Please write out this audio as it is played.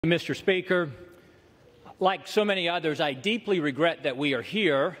Mr. Speaker, like so many others, I deeply regret that we are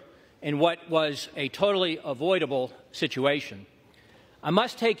here in what was a totally avoidable situation. I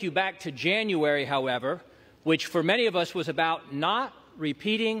must take you back to January, however, which for many of us was about not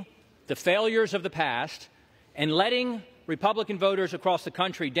repeating the failures of the past and letting Republican voters across the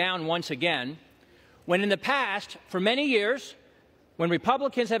country down once again, when in the past, for many years, when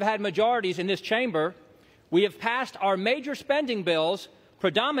Republicans have had majorities in this chamber, we have passed our major spending bills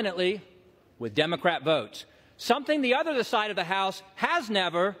predominantly with Democrat votes, something the other side of the House has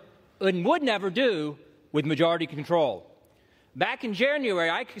never and would never do with majority control. Back in January,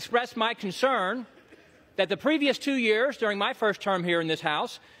 I expressed my concern that the previous 2 years, during my first term here in this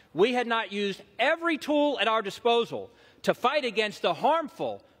House, we had not used every tool at our disposal to fight against the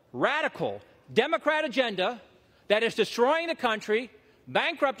harmful, radical Democrat agenda that is destroying the country,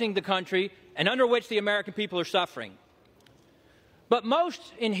 bankrupting the country, and under which the American people are suffering. But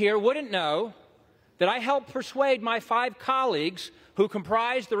most in here wouldn't know that I helped persuade my 5 colleagues who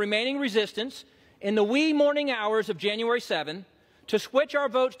comprised the remaining resistance in the wee morning hours of January 7 to switch our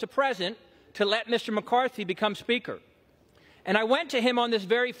votes to present to let Mr. McCarthy become Speaker. And I went to him on this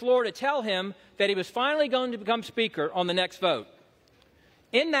very floor to tell him that he was finally going to become Speaker on the next vote.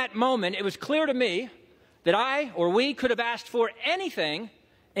 In that moment, it was clear to me that I or we could have asked for anything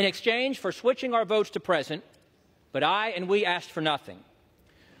in exchange for switching our votes to present, but I and we asked for nothing.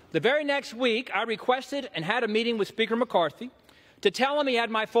 The very next week, I requested and had a meeting with Speaker McCarthy to tell him he had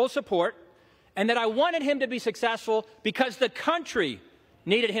my full support and that I wanted him to be successful because the country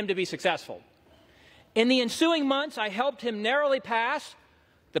needed him to be successful. In the ensuing months, I helped him narrowly pass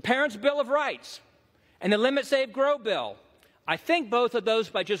the Parents' Bill of Rights and the Limit, Save, Grow bill. I think both of those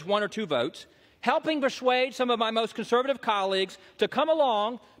by just 1 or 2 votes, helping persuade some of my most conservative colleagues to come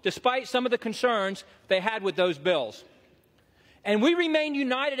along despite some of the concerns they had with those bills. And we remained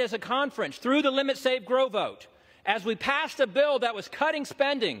united as a conference through the Limit, Save, Grow vote as we passed a bill that was cutting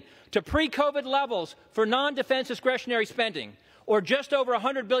spending to pre-COVID levels for non-defense discretionary spending, or just over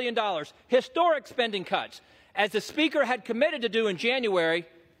 $100 billion, historic spending cuts, as the Speaker had committed to do in January,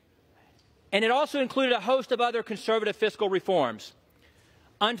 and it also included a host of other conservative fiscal reforms.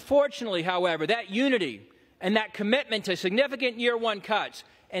 Unfortunately, however, that unity and that commitment to significant year 1 cuts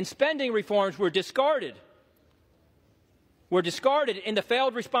and spending reforms were discarded in the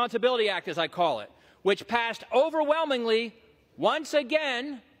Failed Responsibility Act, as I call it, which passed overwhelmingly, once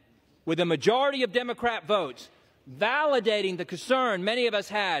again, with a majority of Democrat votes, validating the concern many of us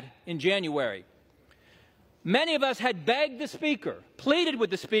had in January. Many of us had begged the Speaker, pleaded with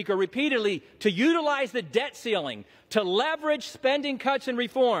the Speaker repeatedly to utilize the debt ceiling to leverage spending cuts and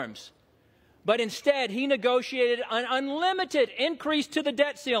reforms. But instead, he negotiated an unlimited increase to the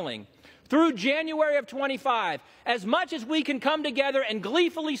debt ceiling through January of 25, as much as we can come together and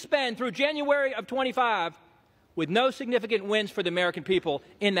gleefully spend through January of 25, with no significant wins for the American people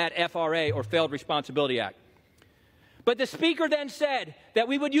in that FRA, or Failed Responsibility Act. But the Speaker then said that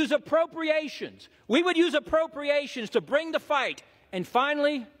we would use appropriations. We would use appropriations to bring the fight and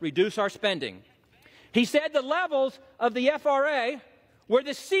finally reduce our spending. He said the levels of the FRA were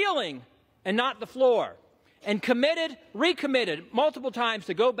the ceiling and not the floor, and recommitted multiple times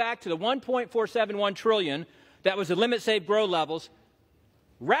to go back to the $1.471 trillion that was the Limit, Save, Grow levels,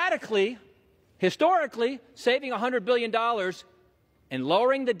 radically, historically, saving $100 billion and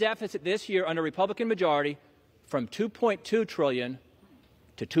lowering the deficit this year under Republican majority from $2.2 trillion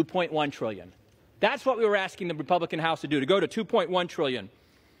to $2.1 trillion. That's what we were asking the Republican House to do, to go to $2.1 trillion.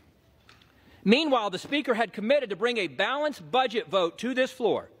 Meanwhile, the Speaker had committed to bring a balanced budget vote to this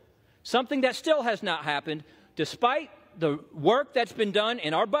floor, something that still has not happened, despite the work that's been done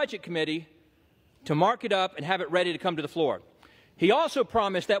in our Budget Committee to mark it up and have it ready to come to the floor. He also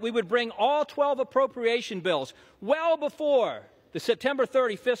promised that we would bring all 12 appropriation bills well before the September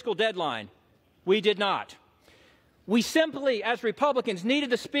 30 fiscal deadline. We did not. We simply, as Republicans,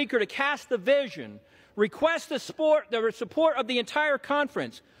 needed the Speaker to cast the vision, request the support of the entire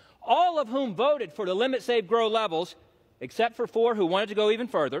conference, all of whom voted for the Limit, Save, Grow levels, except for 4 who wanted to go even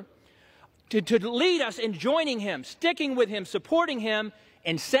further, to lead us in joining him, sticking with him, supporting him,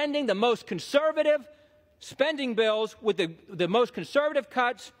 and sending the most conservative spending bills with the most conservative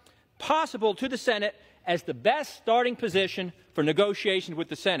cuts possible to the Senate as the best starting position for negotiations with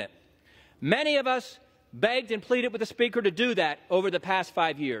the Senate. Many of us begged and pleaded with the Speaker to do that over the past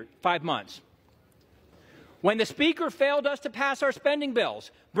 5 months. When the Speaker failed us to pass our spending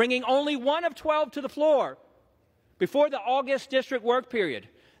bills, bringing only 1 of 12 to the floor before the August district work period,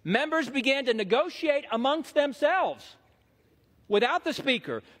 members began to negotiate amongst themselves without the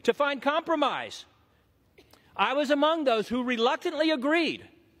Speaker to find compromise. I was among those who reluctantly agreed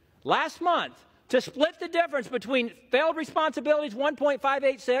last month to split the difference between failed responsibilities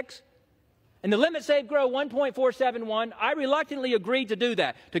 1.586 and the limit save grow 1.471, I reluctantly agreed to do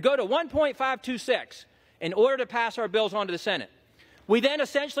that, to go to 1.526 in order to pass our bills on to the Senate. We then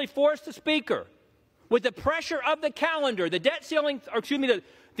essentially forced the Speaker, with the pressure of the calendar, the debt ceiling, or excuse me,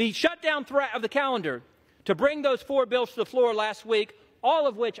 the shutdown threat of the calendar, to bring those 4 bills to the floor last week, all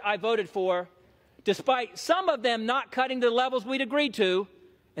of which I voted for, despite some of them not cutting to the levels we'd agreed to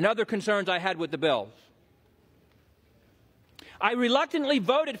and other concerns I had with the bills. I reluctantly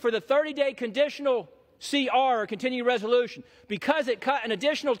voted for the 30-day conditional CR, or continuing resolution, because it cut an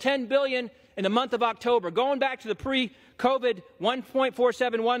additional $10 billion in the month of October, going back to the pre-COVID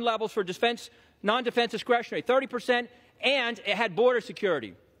 1.471 levels for defense, non-defense discretionary, 30%, and it had border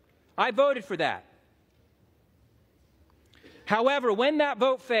security. I voted for that. However, when that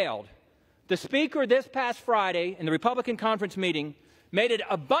vote failed, the Speaker this past Friday in the Republican conference meeting made it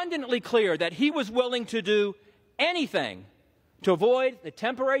abundantly clear that he was willing to do anything to avoid the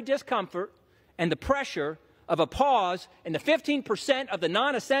temporary discomfort and the pressure of a pause in the 15% of the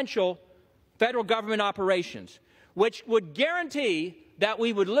non-essential federal government operations, which would guarantee that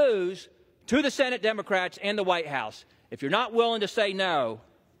we would lose to the Senate Democrats and the White House. If you're not willing to say no,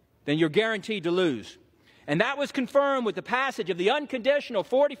 then you're guaranteed to lose. And that was confirmed with the passage of the unconditional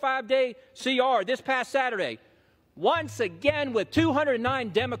 45-day CR this past Saturday, once again with 209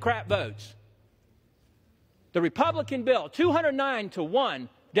 Democrat votes. The Republican bill, 209-1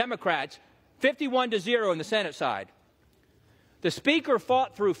 Democrats, 51-0 on the Senate side. The Speaker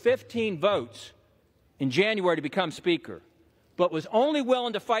fought through 15 votes in January to become Speaker, but was only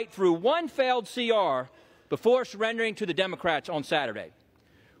willing to fight through one failed CR before surrendering to the Democrats on Saturday.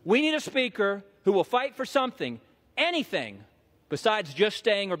 We need a Speaker who will fight for something, anything, besides just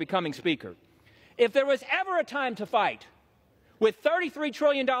staying or becoming Speaker. If there was ever a time to fight, with $33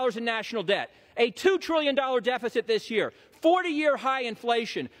 trillion in national debt, a $2 trillion deficit this year, 40-year high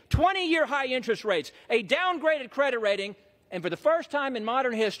inflation, 20-year high interest rates, a downgraded credit rating, and for the first time in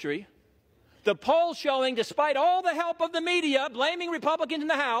modern history, the polls showing, despite all the help of the media blaming Republicans in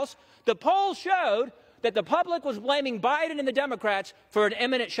the House, the polls showed that the public was blaming Biden and the Democrats for an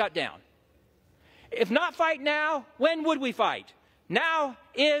imminent shutdown. If not fight now, when would we fight? Now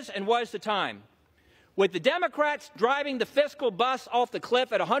is and was the time. With the Democrats driving the fiscal bus off the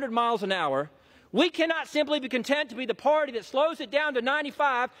cliff at 100 miles an hour, we cannot simply be content to be the party that slows it down to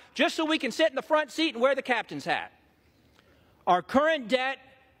 95 just so we can sit in the front seat and wear the captain's hat. Our current debt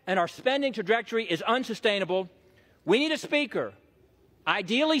and our spending trajectory is unsustainable. We need a Speaker,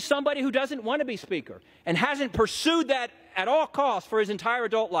 ideally somebody who doesn't want to be Speaker and hasn't pursued that at all costs for his entire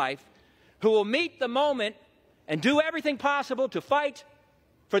adult life, who will meet the moment and do everything possible to fight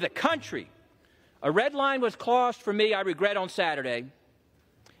for the country. A red line was crossed for me, I regret, on Saturday,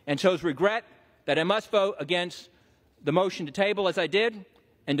 and chose regret that I must vote against the motion to table as I did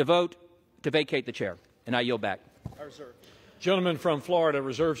and to vote to vacate the chair. And I yield back. I reserve. Gentleman from Florida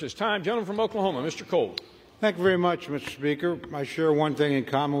reserves his time. Gentleman from Oklahoma, Mr. Cole. Thank you very much, Mr. Speaker. I share one thing in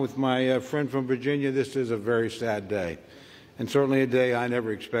common with my friend from Virginia. This is a very sad day, and certainly a day I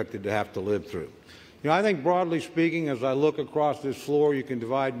never expected to have to live through. You know, I think broadly speaking, as I look across this floor, you can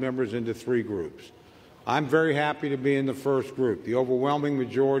divide members into 3 groups. I'm very happy to be in the first group. The overwhelming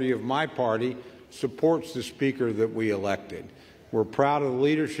majority of my party supports the Speaker that we elected. We're proud of the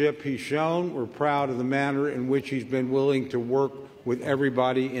leadership he's shown. We're proud of the manner in which he's been willing to work with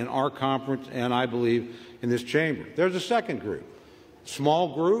everybody in our conference and, I believe, in this chamber. There's a second group,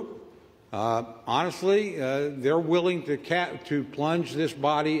 small group. Honestly, they're willing to plunge this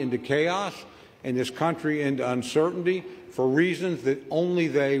body into chaos and this country into uncertainty for reasons that only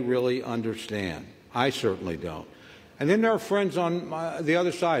they really understand. I certainly don't. And then there are friends on the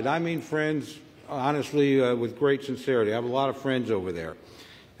other side. I mean friends, honestly, with great sincerity. I have a lot of friends over there.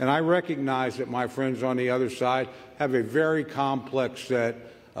 And I recognize that my friends on the other side have a very complex set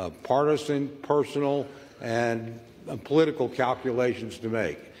of partisan, personal, and political calculations to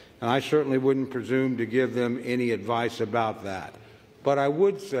make. And I certainly wouldn't presume to give them any advice about that. But I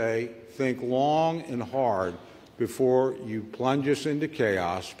would say, think long and hard before you plunge us into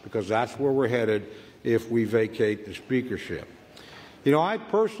chaos, because that's where we're headed if we vacate the speakership. You know, I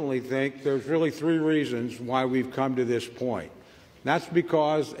personally think there's really 3 reasons why we've come to this point. That's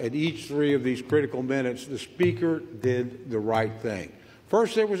because at each 3 of these critical minutes, the Speaker did the right thing.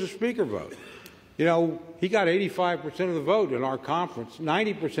 First, there was a Speaker vote. You know, he got 85% of the vote in our conference,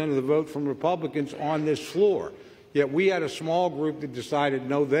 90% of the vote from Republicans on this floor. Yet we had a small group that decided,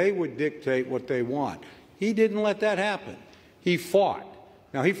 no, they would dictate what they want. He didn't let that happen. He fought.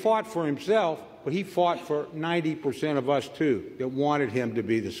 Now, he fought for himself, but he fought for 90% of us, too, that wanted him to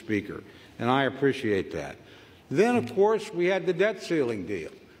be the Speaker, and I appreciate that. Then, of course, we had the debt ceiling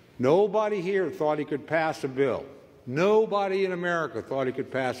deal. Nobody here thought he could pass a bill. Nobody in America thought he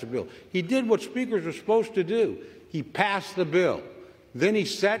could pass a bill. He did what speakers are supposed to do. He passed the bill. Then he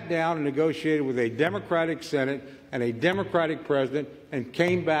sat down and negotiated with a Democratic Senate and a Democratic president and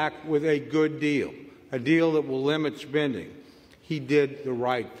came back with a good deal, a deal that will limit spending. He did the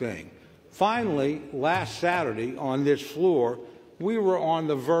right thing. Finally, last Saturday on this floor, we were on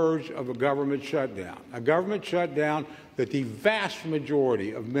the verge of a government shutdown that the vast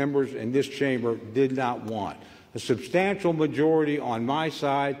majority of members in this chamber did not want. A substantial majority on my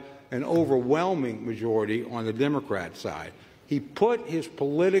side, an overwhelming majority on the Democrat side. He put his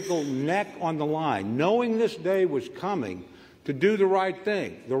political neck on the line, knowing this day was coming, to do the right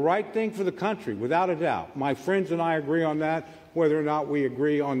thing for the country, without a doubt. My friends and I agree on that, whether or not we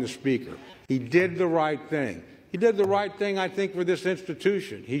agree on the Speaker. He did the right thing. He did the right thing, I think, for this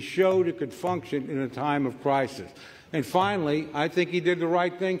institution. He showed it could function in a time of crisis. And finally, I think he did the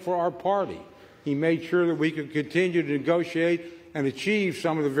right thing for our party. He made sure that we could continue to negotiate and achieve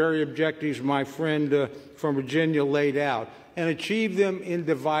some of the very objectives my friend from Virginia laid out, and achieve them in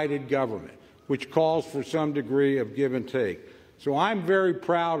divided government, which calls for some degree of give and take. So I'm very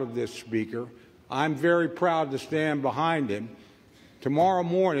proud of this Speaker. I'm very proud to stand behind him. Tomorrow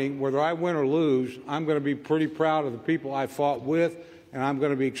morning, whether I win or lose, I'm going to be pretty proud of the people I fought with, and I'm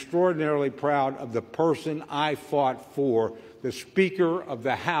going to be extraordinarily proud of the person I fought for, the Speaker of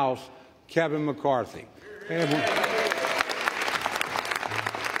the House, Kevin McCarthy. And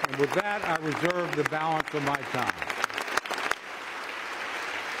with that, I reserve the balance of my time.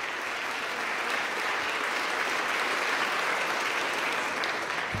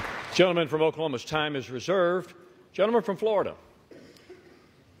 Gentleman from Oklahoma's time is reserved. Gentleman from Florida.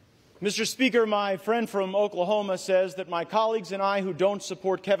 Mr. Speaker, my friend from Oklahoma says that my colleagues and I who don't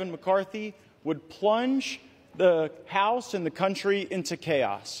support Kevin McCarthy would plunge the House and the country into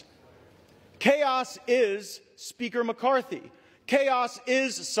chaos. Chaos is Speaker McCarthy. Chaos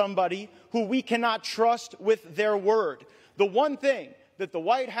is somebody who we cannot trust with their word. The one thing that the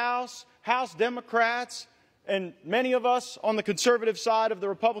White House, House Democrats, and many of us on the conservative side of the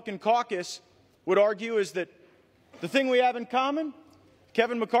Republican caucus would argue is that the thing we have in common,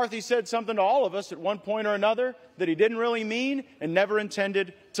 Kevin McCarthy said something to all of us at one point or another that he didn't really mean and never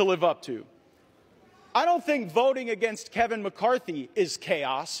intended to live up to. I don't think voting against Kevin McCarthy is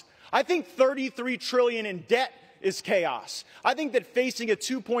chaos. I think $33 trillion in debt is chaos. I think that facing a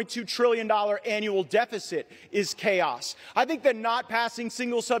 $2.2 trillion annual deficit is chaos. I think that not passing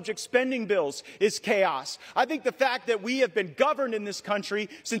single-subject spending bills is chaos. I think the fact that we have been governed in this country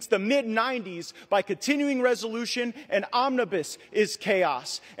since the mid-90s by continuing resolution and omnibus is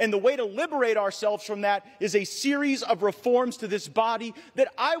chaos. And the way to liberate ourselves from that is a series of reforms to this body that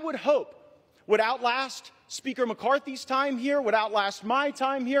I would hope would outlast Speaker McCarthy's time here, would outlast my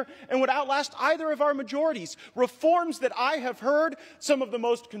time here, and would outlast either of our majorities. Reforms that I have heard some of the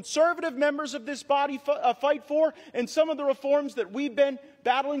most conservative members of this body fight for, and some of the reforms that we've been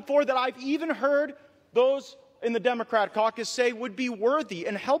battling for that I've even heard those in the Democrat caucus say would be worthy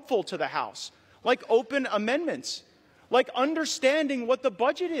and helpful to the House, like open amendments, like understanding what the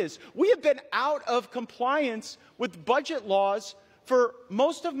budget is. We have been out of compliance with budget laws for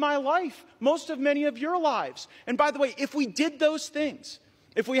most of my life, most of many of your lives. And by the way, if we did those things,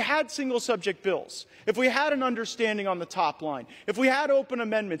 if we had single subject bills, if we had an understanding on the top line, if we had open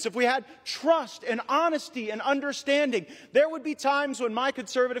amendments, if we had trust and honesty and understanding, there would be times when my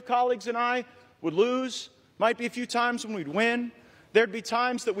conservative colleagues and I would lose, might be a few times when we'd win. There'd be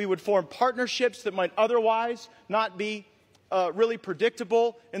times that we would form partnerships that might otherwise not be really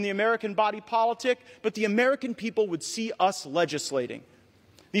predictable in the American body politic, but the American people would see us legislating.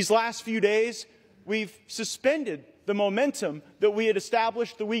 These last few days, we've suspended the momentum that we had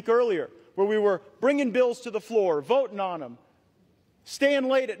established the week earlier, where we were bringing bills to the floor, voting on them, staying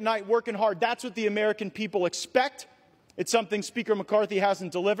late at night, working hard. That's what the American people expect. It's something Speaker McCarthy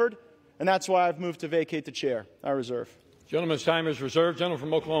hasn't delivered, and that's why I've moved to vacate the chair. I reserve. Gentleman's time is reserved. Gentleman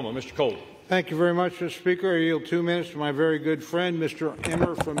from Oklahoma, Mr. Cole. Thank you very much, Mr. Speaker. I yield 2 minutes to my very good friend, Mr.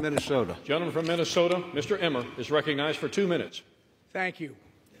 Emmer from Minnesota. Gentleman from Minnesota, Mr. Emmer, is recognized for 2 minutes. Thank you.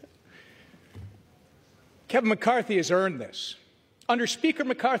 Kevin McCarthy has earned this. Under Speaker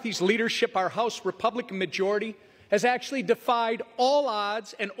McCarthy's leadership, our House Republican majority has actually defied all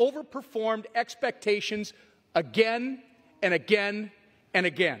odds and overperformed expectations again and again and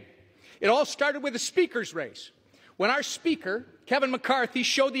again. It all started with the Speaker's race, when our Speaker, Kevin McCarthy,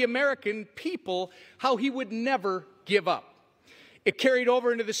 showed the American people how he would never give up. It carried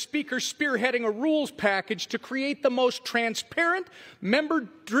over into the Speaker spearheading a rules package to create the most transparent,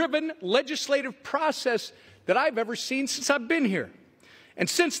 member-driven legislative process that I've ever seen since I've been here. And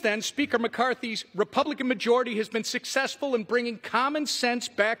since then, Speaker McCarthy's Republican majority has been successful in bringing common sense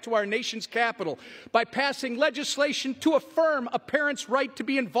back to our nation's capital by passing legislation to affirm a parent's right to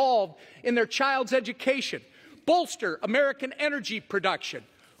be involved in their child's education, bolster American energy production,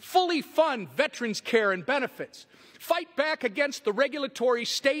 fully fund veterans' care and benefits, fight back against the regulatory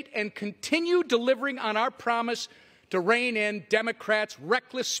state, and continue delivering on our promise to rein in Democrats'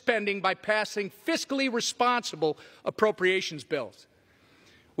 reckless spending by passing fiscally responsible appropriations bills.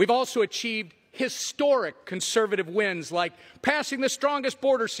 We've also achieved historic conservative wins, like passing the strongest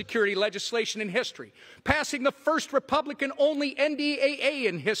border security legislation in history, passing the first Republican-only NDAA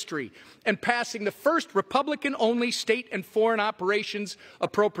in history, and passing the first Republican-only state and foreign operations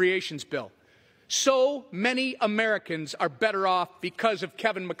appropriations bill. So many Americans are better off because of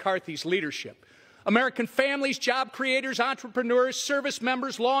Kevin McCarthy's leadership. American families, job creators, entrepreneurs, service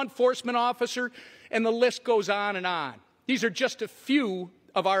members, law enforcement officers, and the list goes on and on. These are just a few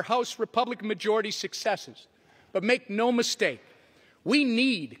of our House Republican majority successes. But make no mistake, we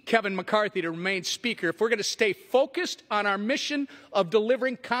need Kevin McCarthy to remain Speaker if we're going to stay focused on our mission of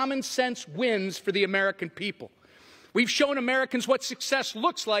delivering common sense wins for the American people. We've shown Americans what success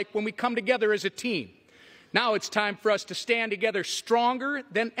looks like when we come together as a team. Now it's time for us to stand together stronger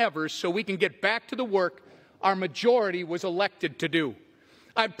than ever so we can get back to the work our majority was elected to do.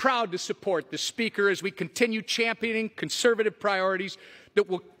 I'm proud to support the Speaker as we continue championing conservative priorities that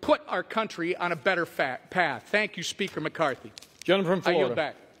will put our country on a better path. Thank you, Speaker McCarthy. Gentleman from Florida. I yield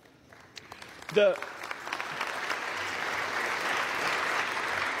back.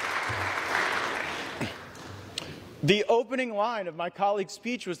 The opening line of my colleague's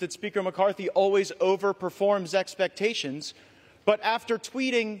speech was that Speaker McCarthy always overperforms expectations, but after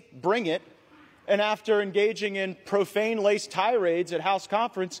tweeting "Bring it," and after engaging in profane-laced tirades at House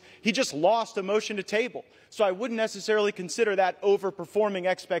conference, he just lost a motion to table. So I wouldn't necessarily consider that overperforming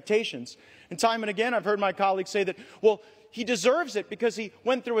expectations. And time and again, I've heard my colleagues say that, well, he deserves it because he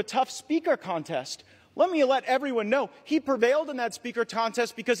went through a tough speaker contest. Let me let everyone know, he prevailed in that speaker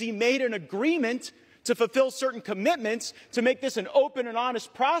contest because he made an agreement to fulfill certain commitments to make this an open and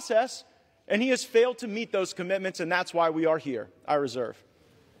honest process, and he has failed to meet those commitments, and that's why we are here. I reserve.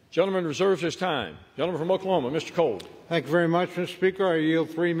 Gentleman reserves his time. Gentleman from Oklahoma, Mr. Cole. Thank you very much, Mr. Speaker. I yield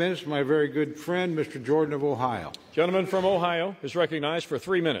 3 minutes to my very good friend, Mr. Jordan of Ohio. Gentleman from Ohio is recognized for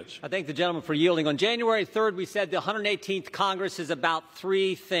 3 minutes. I thank the gentleman for yielding. On January 3rd, we said the 118th Congress is about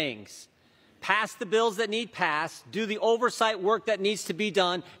 3 things. Pass the bills that need passed, do the oversight work that needs to be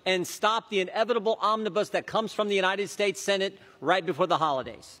done, and stop the inevitable omnibus that comes from the United States Senate right before the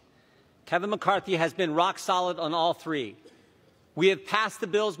holidays. Kevin McCarthy has been rock solid on all 3. We have passed the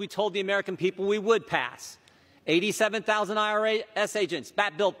bills we told the American people we would pass. 87,000 IRS agents,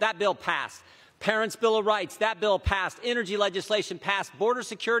 that bill passed. Parents' Bill of Rights, that bill passed. Energy legislation passed. Border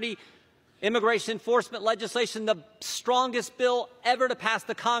security, immigration enforcement legislation, the strongest bill ever to pass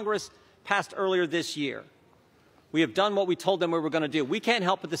the Congress, passed earlier this year. We have done what we told them we were going to do. We can't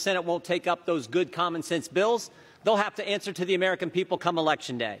help it the Senate won't take up those good common sense bills. They'll have to answer to the American people come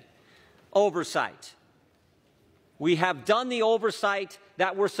Election Day. Oversight. We have done the oversight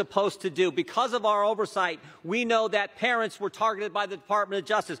that we're supposed to do. Because of our oversight, we know that parents were targeted by the Department of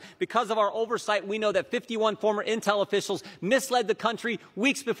Justice. Because of our oversight, we know that 51 former intel officials misled the country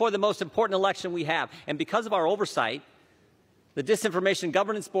weeks before the most important election we have. And because of our oversight, the Disinformation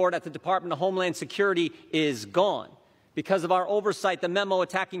Governance Board at the Department of Homeland Security is gone. Because of our oversight, the memo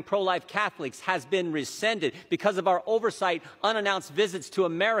attacking pro-life Catholics has been rescinded. Because of our oversight, unannounced visits to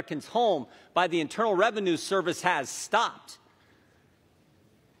Americans' home by the Internal Revenue Service has stopped.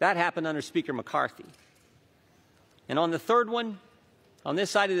 That happened under Speaker McCarthy. And on the third one, on this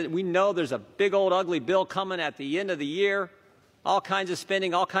side of it, we know there's a big old ugly bill coming at the end of the year, all kinds of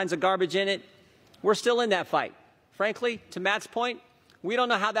spending, all kinds of garbage in it. We're still in that fight. Frankly, to Matt's point, we don't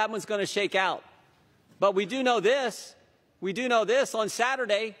know how that one's going to shake out. But we do know this. We do know this. On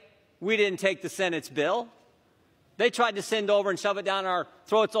Saturday, we didn't take the Senate's bill. They tried to send over and shove it down our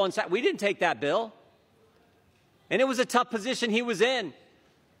throats on Saturday. We didn't take that bill. And it was a tough position he was in.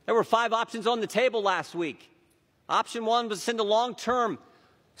 There were 5 options on the table last week. Option 1 was to send a long-term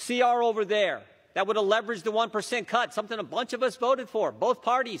CR over there. That would have leveraged the 1% cut, something a bunch of us voted for, both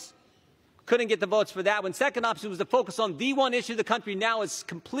parties. Couldn't get the votes for that one. Second option was to focus on the one issue the country now is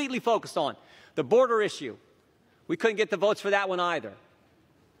completely focused on, the border issue. We couldn't get the votes for that one either.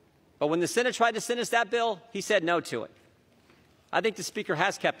 But when the Senate tried to send us that bill, he said no to it. I think the Speaker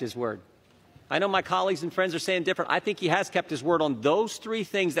has kept his word. I know my colleagues and friends are saying different. I think he has kept his word on those three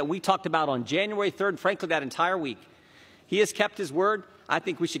things that we talked about on January 3rd, and frankly, that entire week. He has kept his word. I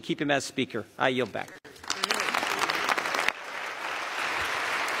think we should keep him as Speaker. I yield back.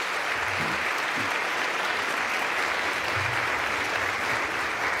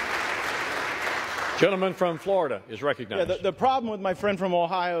 Gentleman from Florida is recognized. Yeah, the problem with my friend from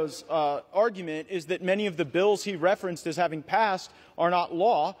Ohio's argument is that many of the bills he referenced as having passed are not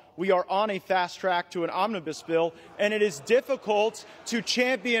law. We are on a fast track to an omnibus bill, and it is difficult to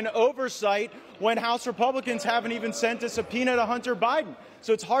champion oversight when House Republicans haven't even sent a subpoena to Hunter Biden.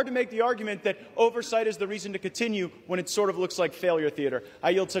 So it's hard to make the argument that oversight is the reason to continue when it sort of looks like failure theater.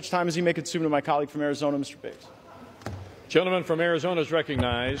 I yield such time as he may consume to my colleague from Arizona, Mr. Biggs. Gentleman from Arizona is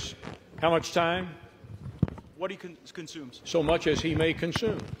recognized. How much time? What he consumes. So much as he may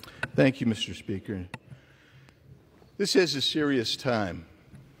consume. Thank you, Mr. Speaker. This is a serious time.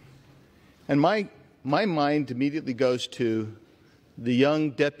 And my mind immediately goes to the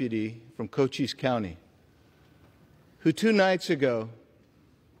young deputy from Cochise County who 2 nights ago,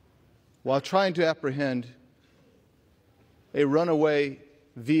 while trying to apprehend a runaway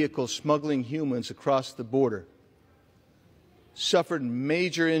vehicle smuggling humans across the border, suffered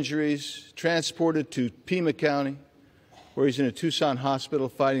major injuries, transported to Pima County, where he's in a Tucson hospital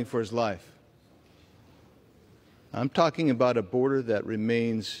fighting for his life. I'm talking about a border that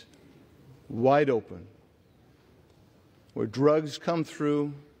remains wide open, where drugs come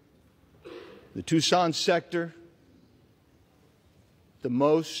through the Tucson sector, the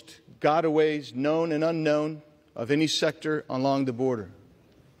most gotaways known and unknown of any sector along the border.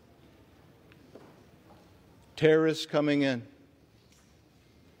 Terrorists coming in.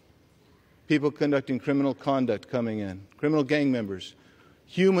 People conducting criminal conduct coming in, criminal gang members,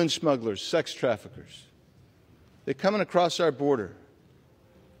 human smugglers, sex traffickers. They're coming across our border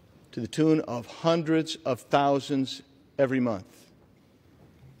to the tune of hundreds of thousands every month.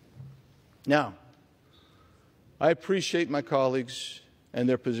 Now, I appreciate my colleagues and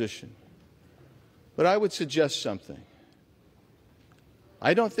their position, but I would suggest something.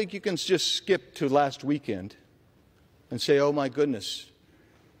 I don't think you can just skip to last weekend and say, oh my goodness,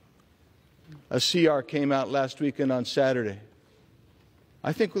 a CR came out last weekend on Saturday.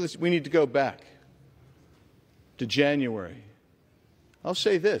 I think we need to go back to January. I'll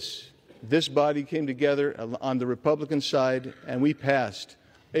say this. This body came together on the Republican side, and we passed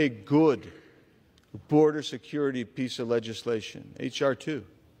a good border security piece of legislation, H.R. 2.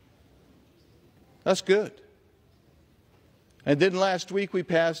 That's good. And then last week we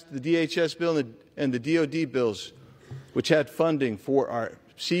passed the DHS bill and the DOD bills, which had funding for our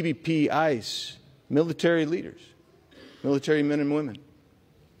CBP, ICE, military leaders, military men and women.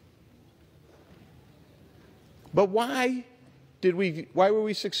 But why were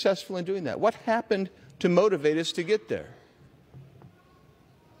we successful in doing that? What happened to motivate us to get there?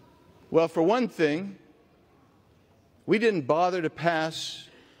 Well, for one thing, we didn't bother to pass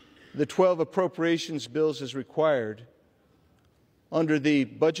the 12 appropriations bills as required under the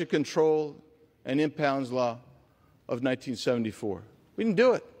Budget Control and Impounds Law of 1974. We didn't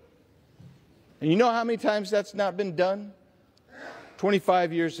do it. And you know how many times that's not been done?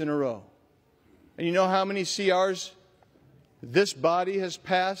 25 years in a row. And you know how many CRs this body has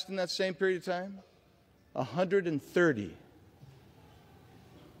passed in that same period of time? 130.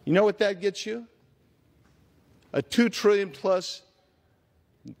 You know what that gets you? A $2 trillion plus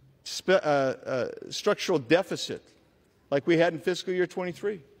structural deficit like we had in fiscal year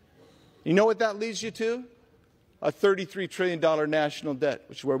 23. You know what that leads you to? A $33 trillion national debt,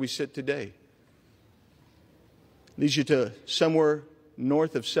 which is where we sit today. Leads you to somewhere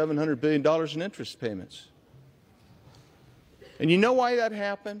north of $700 billion in interest payments. And you know why that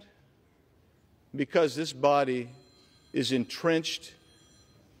happened? Because this body is entrenched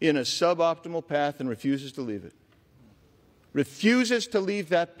in a suboptimal path and refuses to leave it. Refuses to leave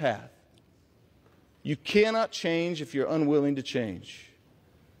that path. You cannot change if you're unwilling to change.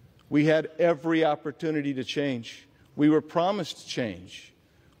 We had every opportunity to change. We were promised change.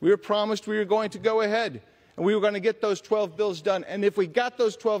 We were promised we were going to go ahead and we were going to get those 12 bills done. And if we got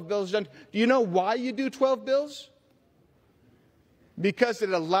those 12 bills done, do you know why you do 12 bills? Because it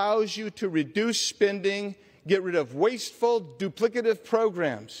allows you to reduce spending, get rid of wasteful, duplicative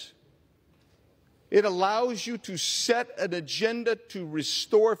programs. It allows you to set an agenda to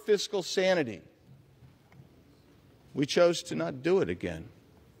restore fiscal sanity. We chose to not do it again.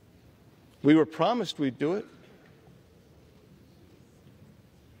 We were promised we'd do it.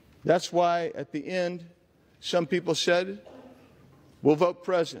 That's why at the end, some people said, we'll vote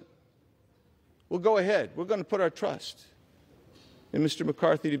present. We'll go ahead. We're going to put our trust in Mr.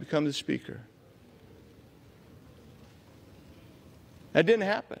 McCarthy to become the Speaker. That didn't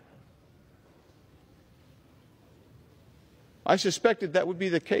happen. I suspected that would be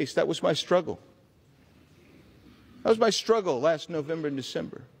the case. That was my struggle. That was my struggle last November and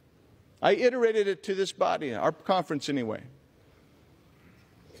December. I iterated it to this body, our conference anyway.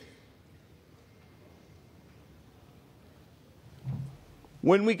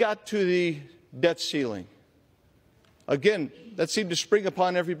 When we got to the debt ceiling, again, that seemed to spring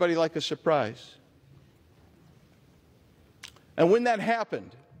upon everybody like a surprise. And when that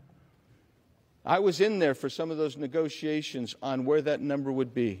happened, I was in there for some of those negotiations on where that number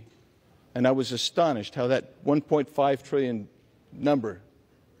would be. And I was astonished how that $1.5 trillion number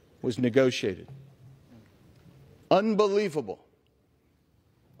was negotiated. Unbelievable.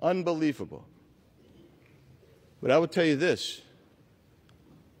 Unbelievable. But I will tell you this.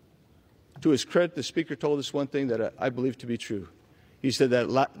 To his credit, the Speaker told us one thing that I believe to be true. He said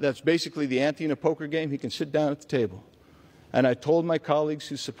that that's basically the ante in a poker game. He can sit down at the table. And I told my colleagues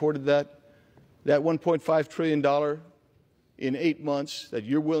who supported that $1.5 trillion in 8 months, that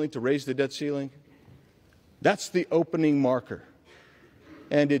you're willing to raise the debt ceiling, that's the opening marker.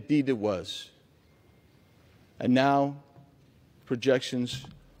 And indeed it was. And now projections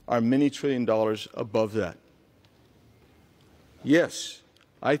are many $1 trillion above that. Yes,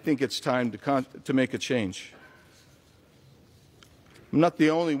 I think it's time to make a change. I'm not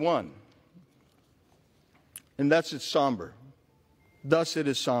the only one. And it's somber. Thus it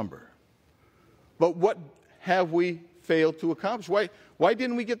is somber. But what have we failed to accomplish? Why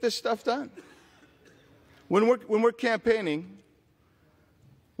didn't we get this stuff done? When we're campaigning,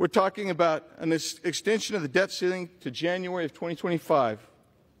 we're talking about an extension of the debt ceiling to January of 2025.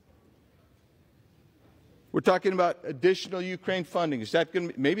 We're talking about additional Ukraine funding. Is that going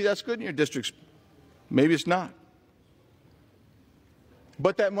to be, maybe that's good in your districts. Maybe it's not.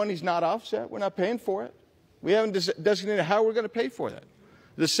 But that money's not offset. We're not paying for it. We haven't designated how we're going to pay for that.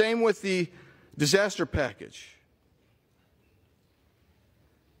 The same with the disaster package.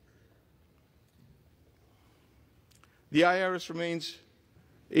 The IRS remains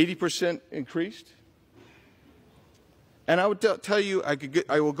 80% increased. And I would tell you, I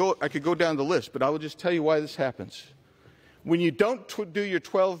could go down the list, but I will just tell you why this happens. When you don't do your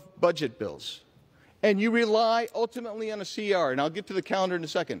 12 budget bills, and you rely ultimately on a CR, and I'll get to the calendar in a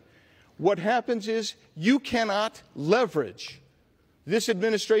second, what happens is you cannot leverage this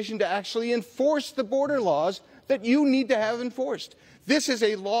administration to actually enforce the border laws that you need to have enforced. This is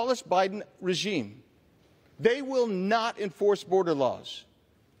a lawless Biden regime. They will not enforce border laws.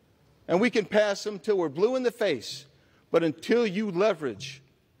 And we can pass them till we're blue in the face. But until you leverage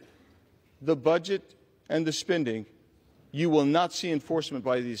the budget and the spending, you will not see enforcement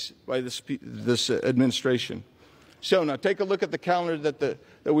by this administration. So now take a look at the calendar that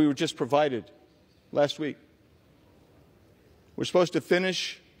we were just provided last week. We're supposed to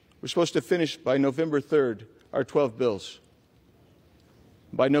finish by November 3rd our 12 bills.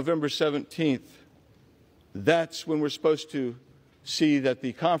 By November 17th, that's when we're supposed to see that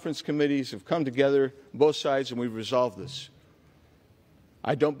the conference committees have come together, both sides, and we've resolved this.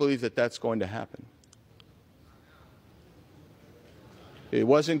 I don't believe that that's going to happen. It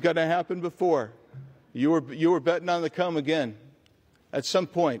wasn't going to happen before. You were betting on the come again. At some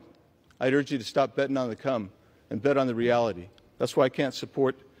point, I'd urge you to stop betting on the come and bet on the reality. That's why I can't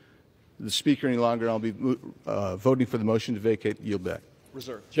support the Speaker any longer, and I'll be voting for the motion to vacate. Yield back.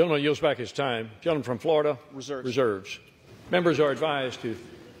 Reserve. Gentleman yields back his time. Gentleman from Florida. Reserves. Reserves. Members are advised to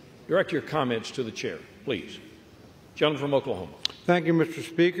direct your comments to the chair, please. Gentleman from Oklahoma. Thank you, Mr.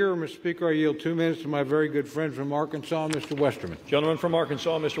 Speaker. Mr. Speaker, I yield 2 minutes to my very good friend from Arkansas, Mr. Westerman. Gentleman from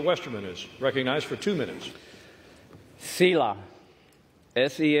Arkansas, Mr. Westerman, is recognized for 2 minutes. Selah,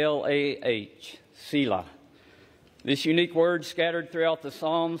 S-E-L-A-H, Selah. This unique word scattered throughout the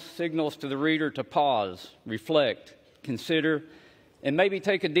Psalms signals to the reader to pause, reflect, consider, and maybe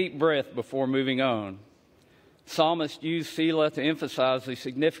take a deep breath before moving on. Psalmists use Selah to emphasize the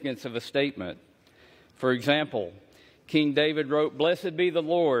significance of a statement. For example, King David wrote, "Blessed be the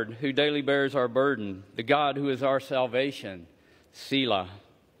Lord who daily bears our burden, the God who is our salvation." Selah.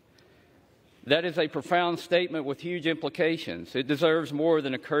 That is a profound statement with huge implications. It deserves more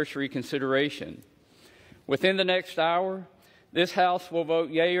than a cursory consideration. Within the next hour, this House will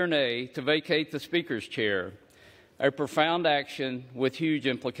vote yea or nay to vacate the Speaker's chair, a profound action with huge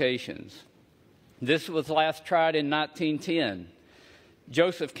implications. This was last tried in 1910.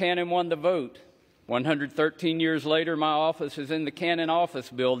 Joseph Cannon won the vote. 113 years later, my office is in the Cannon Office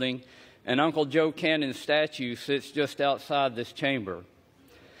Building, and Uncle Joe Cannon's statue sits just outside this chamber.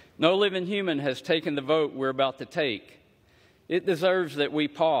 No living human has taken the vote we're about to take. It deserves that we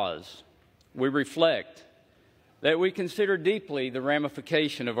pause, we reflect, that we consider deeply the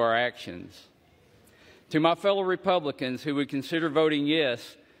ramification of our actions. To my fellow Republicans who would consider voting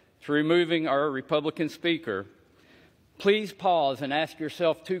yes to removing our Republican Speaker, please pause and ask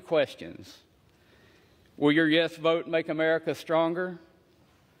yourself two questions. Will your yes vote make America stronger?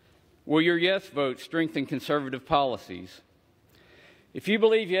 Will your yes vote strengthen conservative policies? If you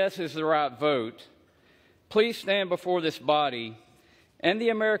believe yes is the right vote, please stand before this body and the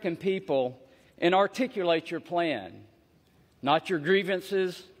American people and articulate your plan, not your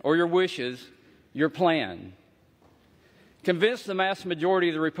grievances or your wishes, your plan. Convince the mass majority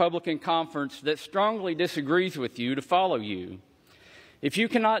of the Republican conference that strongly disagrees with you to follow you. If you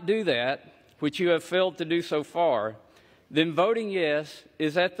cannot do that, which you have failed to do so far, then voting yes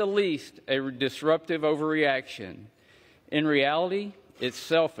is at the least a disruptive overreaction. In reality, it's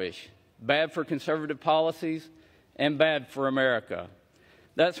selfish, bad for conservative policies, and bad for America.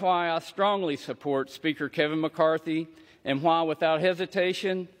 That's why I strongly support Speaker Kevin McCarthy, and why, without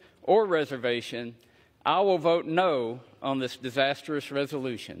hesitation or reservation, I will vote no on this disastrous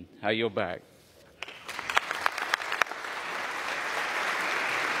resolution. I yield back.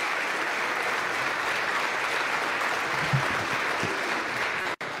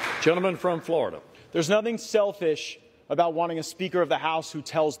 Gentleman from Florida. There's nothing selfish about wanting a Speaker of the House who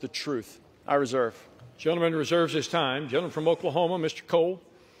tells the truth. I reserve. Gentleman reserves his time. Gentleman from Oklahoma, Mr. Cole.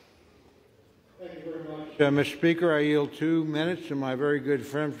 Thank you very much. Mr. Speaker, I yield 2 minutes to my very good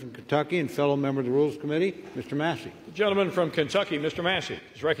friend from Kentucky and fellow member of the Rules Committee, Mr. Massey. The gentleman from Kentucky, Mr. Massey,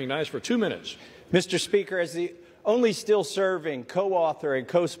 is recognized for 2 minutes. Mr. Speaker, as the only still serving co-author and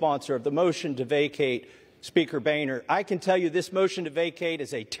co-sponsor of the motion to vacate Speaker Boehner, I can tell you this motion to vacate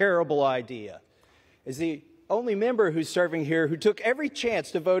is a terrible idea. As the only member who's serving here who took every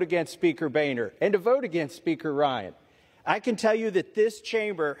chance to vote against Speaker Boehner and to vote against Speaker Ryan, I can tell you that this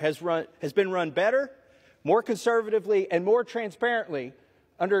chamber has been run better, more conservatively, and more transparently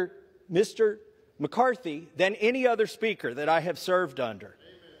under Mr. McCarthy than any other speaker that I have served under.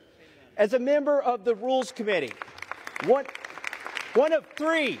 As a member of the Rules Committee, one of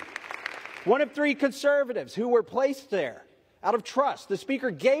three conservatives who were placed there out of trust, the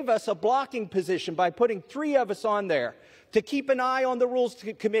Speaker gave us a blocking position by putting 3 of us on there to keep an eye on the Rules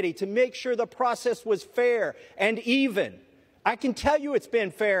Committee, to make sure the process was fair and even. I can tell you it's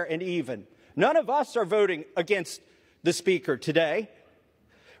been fair and even. None of us are voting against the Speaker today.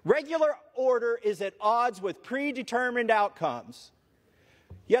 Regular order is at odds with predetermined outcomes.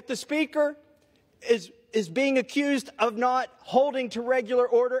 Yet the Speaker is being accused of not holding to regular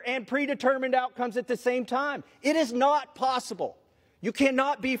order and predetermined outcomes at the same time. It is not possible. You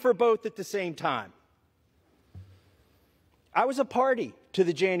cannot be for both at the same time. I was a party to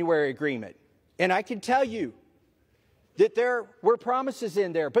the January agreement, and I can tell you that there were promises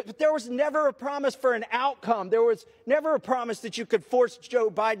in there, but there was never a promise for an outcome. There was never a promise that you could force Joe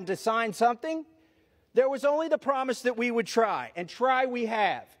Biden to sign something. There was only the promise that we would try, and try we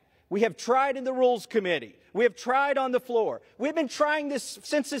have. We have tried in the Rules Committee. We have tried on the floor. We've been trying this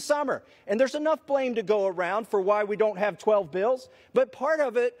since this summer, and there's enough blame to go around for why we don't have 12 bills, but part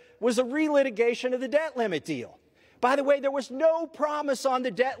of it was a relitigation of the debt limit deal. By the way, there was no promise on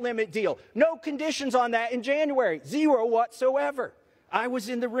the debt limit deal, no conditions on that in January, 0 whatsoever. I was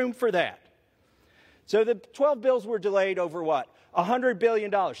in the room for that. So the 12 bills were delayed over what? $100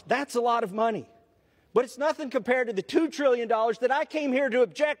 billion. That's a lot of money. But it's nothing compared to the $2 trillion that I came here to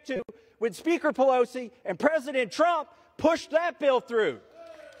object to when Speaker Pelosi and President Trump pushed that bill through.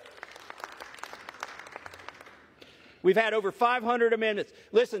 We've had over 500 amendments.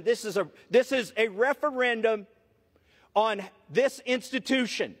 Listen, this is a referendum on this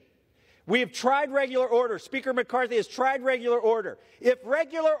institution. We have tried regular order. Speaker McCarthy has tried regular order. If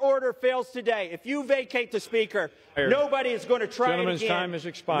regular order fails today, if you vacate the Speaker, nobody is going to try it again. Gentleman's time has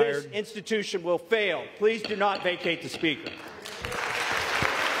expired. This institution will fail. Please do not vacate the Speaker.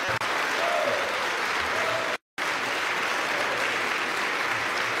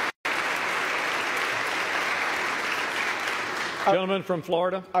 Gentleman from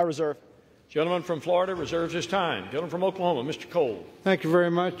Florida. I reserve. Gentleman from Florida reserves his time. Gentleman from Oklahoma, Mr. Cole. Thank you very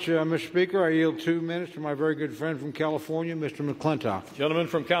much, Mr. Speaker. I yield 2 minutes to my very good friend from California, Mr. McClintock. Gentleman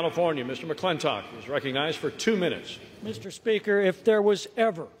from California, Mr. McClintock, is recognized for 2 minutes. Mr. Speaker, if there was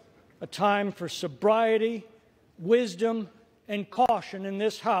ever a time for sobriety, wisdom, and caution in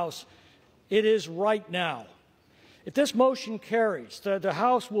this House, it is right now. If this motion carries, the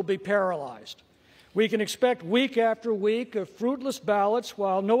House will be paralyzed. We can expect week after week of fruitless ballots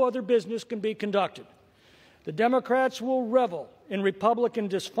while no other business can be conducted. The Democrats will revel in Republican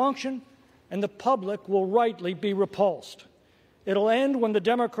dysfunction, and the public will rightly be repulsed. It'll end when the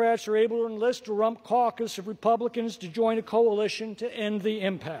Democrats are able to enlist a rump caucus of Republicans to join a coalition to end the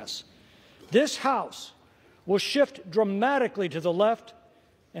impasse. This House will shift dramatically to the left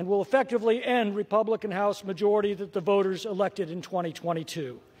and will effectively end Republican House majority that the voters elected in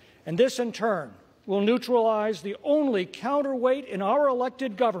 2022. And this, in turn, will neutralize the only counterweight in our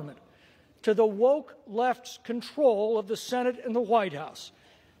elected government to the woke left's control of the Senate and the White House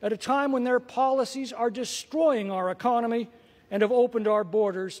at a time when their policies are destroying our economy and have opened our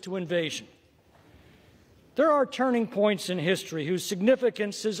borders to invasion. There are turning points in history whose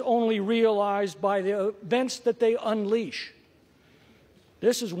significance is only realized by the events that they unleash.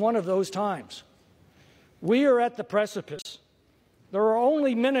 This is one of those times. We are at the precipice. There are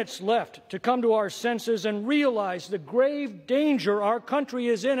only minutes left to come to our senses and realize the grave danger our country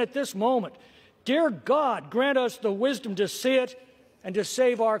is in at this moment. Dear God, grant us the wisdom to see it and to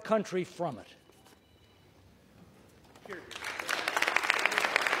save our country from it.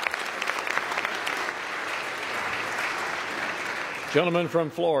 Gentleman from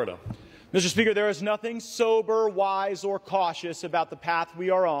Florida. Mr. Speaker, there is nothing sober, wise, or cautious about the path we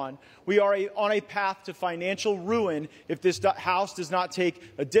are on. We are on a path to financial ruin if this House does not take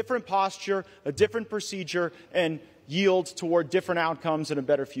a different posture, a different procedure, and yield toward different outcomes and a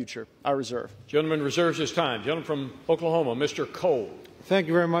better future. I reserve. Gentleman reserves his time. Gentleman from Oklahoma, Mr. Cole. Thank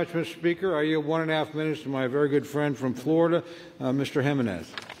you very much, Mr. Speaker. I yield 1.5 minutes to my very good friend from Florida, Mr.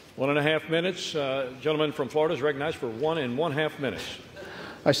 Jimenez. 1.5 minutes. Gentleman from Florida is recognized for 1.5 minutes.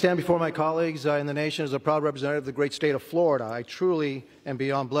 I stand before my colleagues in the nation as a proud representative of the great state of Florida. I truly am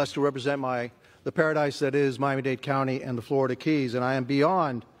beyond blessed to represent the paradise that is Miami-Dade County and the Florida Keys, and I am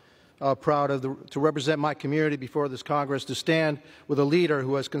beyond proud to represent my community before this Congress, to stand with a leader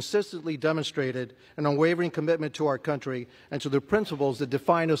who has consistently demonstrated an unwavering commitment to our country and to the principles that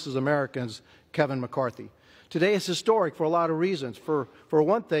define us as Americans, Kevin McCarthy. Today is historic for a lot of reasons. For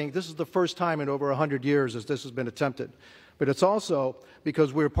one thing, this is the first time in over 100 years as this has been attempted. But it's also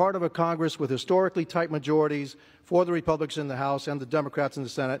because we're part of a Congress with historically tight majorities for the Republicans in the House and the Democrats in the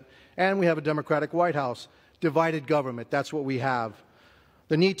Senate, and we have a Democratic White House. Divided government, that's what we have.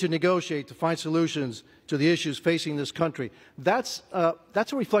 The need to negotiate, to find solutions to the issues facing this country. That's a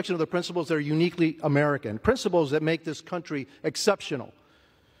reflection of the principles that are uniquely American, principles that make this country exceptional,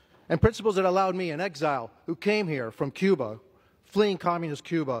 and principles that allowed me, an exile who came here from Cuba, fleeing communist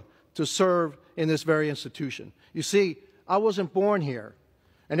Cuba, to serve in this very institution. You see, I wasn't born here,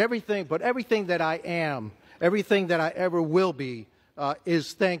 and everything that I am, everything that I ever will be,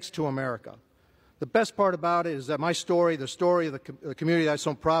 is thanks to America. The best part about it is that my story, the story of the community that I'm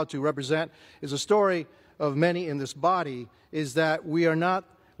so proud to represent, is a story of many in this body, is that we are not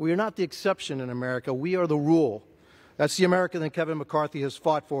the exception in America, we are the rule. That's the America that Kevin McCarthy has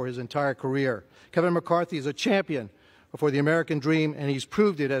fought for his entire career. Kevin McCarthy is a champion for the American dream, and he's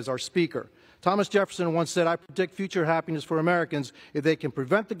proved it as our Speaker. Thomas Jefferson once said, "I predict future happiness for Americans if they can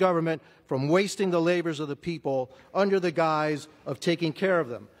prevent the government from wasting the labors of the people under the guise of taking care of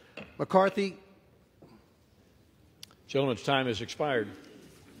them." McCarthy. Gentleman's time has expired.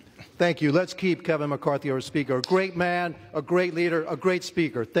 Thank you. Let's keep Kevin McCarthy our Speaker. A great man, a great leader, a great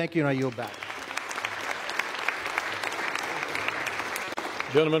Speaker. Thank you, and I yield back.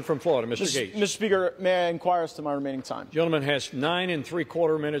 Gentleman from Florida, Mr. Gaetz. Mr. Speaker, may I inquire as to my remaining time? Gentleman has 9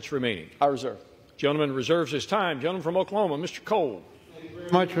 3/4 minutes remaining. I reserve. Gentleman reserves his time. Gentleman from Oklahoma, Mr. Cole. Thank you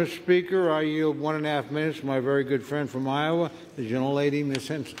very much, Mr. Speaker. I yield 1.5 minutes to my very good friend from Iowa, the gentlelady, Ms.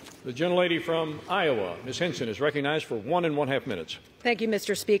 Henson. The gentlelady from Iowa, Ms. Henson, is recognized for 1.5 minutes. Thank you,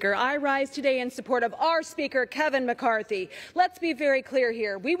 Mr. Speaker. I rise today in support of our Speaker, Kevin McCarthy. Let's be very clear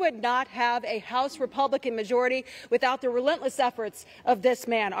here. We would not have a House Republican majority without the relentless efforts of this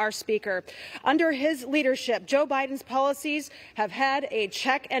man, our Speaker. Under his leadership, Joe Biden's policies have had a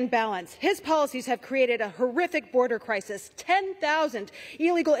check and balance. His policies have created a horrific border crisis, 10,000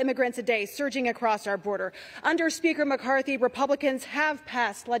 illegal immigrants a day surging across our border. Under Speaker McCarthy, Republicans have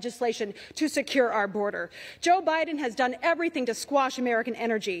passed legislation to secure our border. Joe Biden has done everything to squash American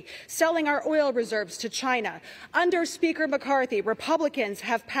energy, selling our oil reserves to China. Under Speaker McCarthy, Republicans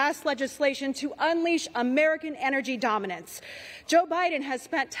have passed legislation to unleash American energy dominance. Joe Biden has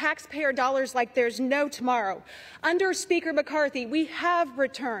spent taxpayer dollars like there's no tomorrow. Under Speaker McCarthy, we have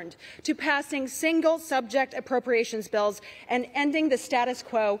returned to passing single-subject appropriations bills and ending the status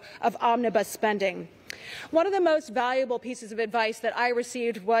quo of omnibus spending. One of the most valuable pieces of advice that I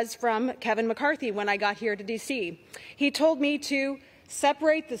received was from Kevin McCarthy when I got here to D.C. He told me to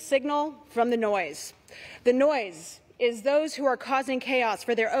separate the signal from the noise. The noise is those who are causing chaos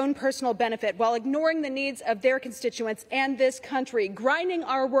for their own personal benefit while ignoring the needs of their constituents and this country, grinding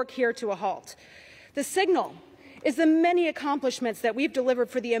our work here to a halt. The signal is the many accomplishments that we've delivered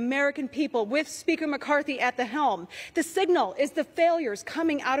for the American people with Speaker McCarthy at the helm. The signal is the failures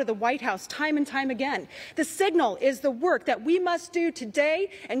coming out of the White House time and time again. The signal is the work that we must do today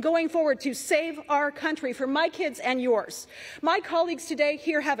and going forward to save our country for my kids and yours. My colleagues today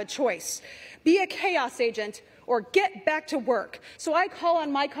here have a choice. Be a chaos agent or get back to work. So I call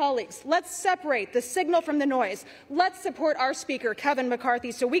on my colleagues, let's separate the signal from the noise. Let's support our Speaker, Kevin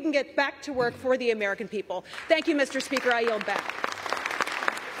McCarthy, so we can get back to work for the American people. Thank you, Mr. Speaker. I yield back.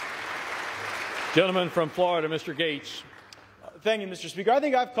 Gentleman from Florida, Mr. Gaetz. Thank you, Mr. Speaker. I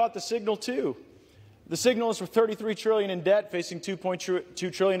think I've caught the signal, too. The signal is for $33 trillion in debt, facing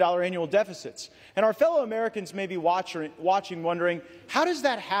 $2.2 trillion annual deficits. And our fellow Americans may be watching, wondering, how does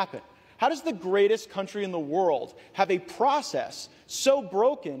that happen? How does the greatest country in the world have a process so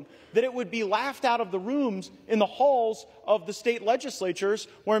broken that it would be laughed out of the rooms in the halls of the state legislatures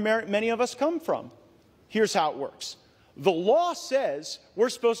where many of us come from? Here's how it works. The law says we're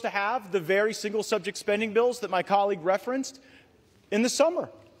supposed to have the very single-subject spending bills that my colleague referenced in the summer.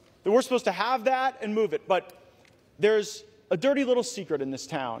 That we're supposed to have that and move it. But there's a dirty little secret in this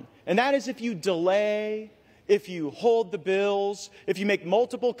town, and that is if you delay, if you hold the bills, if you make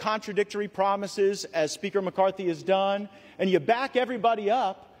multiple contradictory promises, as Speaker McCarthy has done, and you back everybody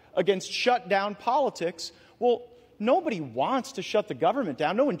up against shutdown politics, well, nobody wants to shut the government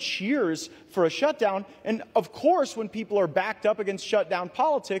down. No one cheers for a shutdown. And of course, when people are backed up against shutdown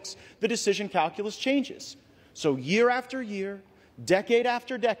politics, the decision calculus changes. So year after year, decade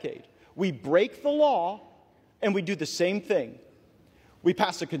after decade, we break the law and we do the same thing. We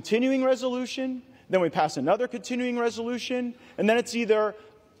pass a continuing resolution, then we pass another continuing resolution, and then it's either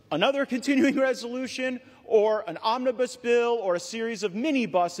another continuing resolution or an omnibus bill or a series of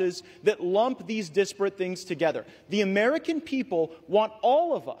minibuses that lump these disparate things together. The American people want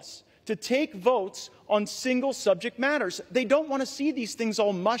all of us to take votes on single subject matters. They don't want to see these things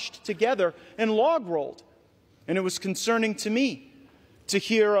all mushed together and log-rolled. And it was concerning to me to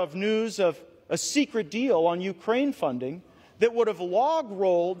hear of news of a secret deal on Ukraine funding that would have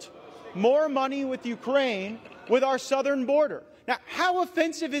log-rolled more money with Ukraine with our southern border. Now, how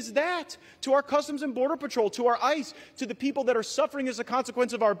offensive is that to our Customs and Border Patrol, to our ICE, to the people that are suffering as a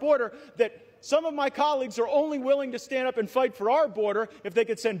consequence of our border, that some of my colleagues are only willing to stand up and fight for our border if they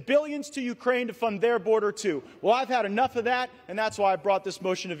could send billions to Ukraine to fund their border too? Well, I've had enough of that, and that's why I brought this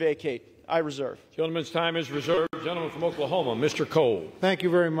motion to vacate. I reserve. Gentleman's time is reserved. Gentleman from Oklahoma, Mr. Cole. Thank you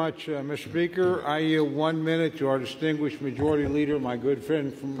very much, Mr. Speaker. I yield 1 minute to our distinguished Majority Leader, my good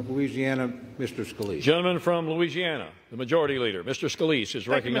friend from Louisiana, Mr. Scalise. Gentleman from Louisiana, the Majority Leader, Mr. Scalise, is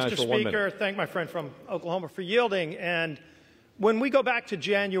recognized for 1 minute. Thank you, Mr. Speaker. Thank my friend from Oklahoma for yielding. And when we go back to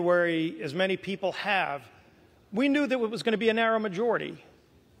January, as many people have, we knew that it was going to be a narrow majority.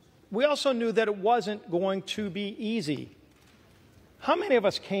 We also knew that it wasn't going to be easy. How many of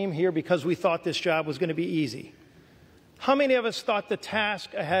us came here because we thought this job was going to be easy? How many of us thought the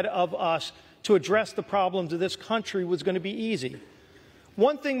task ahead of us to address the problems of this country was going to be easy?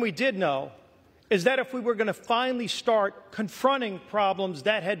 One thing we did know is that if we were going to finally start confronting problems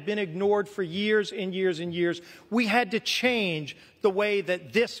that had been ignored for years and years and years, we had to change the way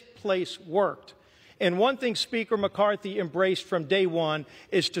that this place worked. And one thing Speaker McCarthy embraced from day one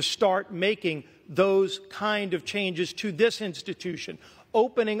is to start making those kind of changes to this institution,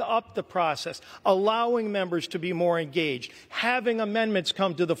 opening up the process, allowing members to be more engaged, having amendments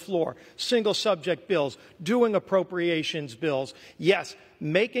come to the floor, single subject bills, doing appropriations bills. Yes,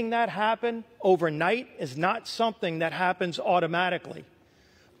 making that happen overnight is not something that happens automatically,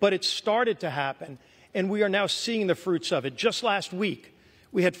 but it started to happen, and we are now seeing the fruits of it. Just last week,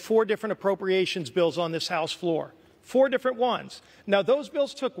 we had 4 different appropriations bills on this House floor, 4 different ones. Now, those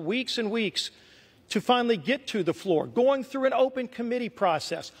bills took weeks and weeks to finally get to the floor, going through an open committee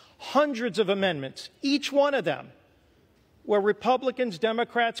process, hundreds of amendments, each one of them, where Republicans,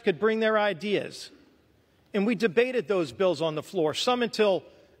 Democrats could bring their ideas. And we debated those bills on the floor, some until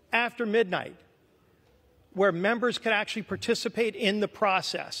after midnight, where members could actually participate in the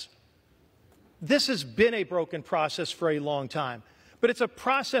process. This has been a broken process for a long time. But it's a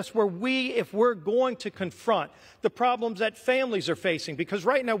process where if we're going to confront the problems that families are facing, because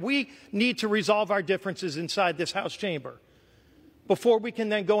right now we need to resolve our differences inside this House chamber before we can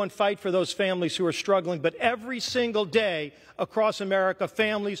then go and fight for those families who are struggling. But every single day across America,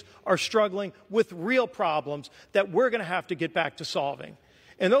 families are struggling with real problems that we're going to have to get back to solving.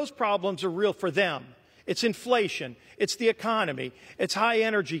 And those problems are real for them. It's inflation. It's the economy. It's high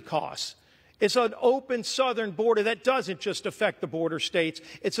energy costs. It's an open southern border that doesn't just affect the border states.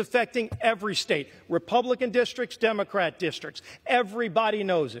 It's affecting every state, Republican districts, Democrat districts. Everybody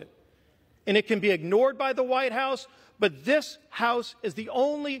knows it. and it can be ignored by the White House, but this House is the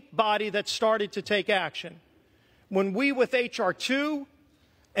only body that started to take action. When we, with H.R. 2,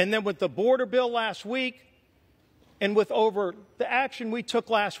 and then with the border bill last week, and with over the action we took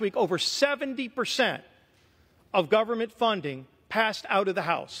last week, over 70% of government funding passed out of the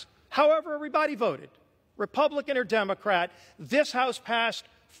House. However, everybody voted, Republican or Democrat. This House passed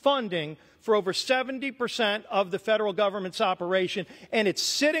funding for over 70% of the federal government's operation, and it's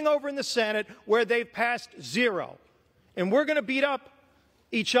sitting over in the Senate where they've passed zero. And we're going to beat up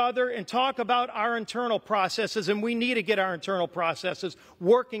each other and talk about our internal processes, and we need to get our internal processes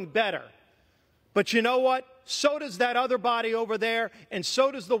working better. But you know what? So does that other body over there, and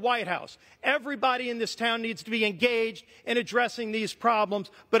so does the White House. Everybody in this town needs to be engaged in addressing these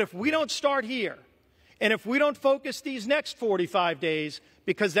problems. But if we don't start here, and if we don't focus these next 45 days,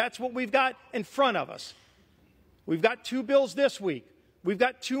 because that's what we've got in front of us. We've got 2 bills this week. We've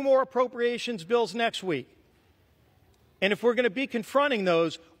got 2 more appropriations bills next week. And if we're going to be confronting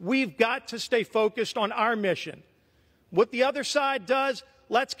those, we've got to stay focused on our mission. What the other side does,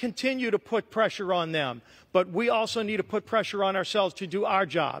 let's continue to put pressure on them. But we also need to put pressure on ourselves to do our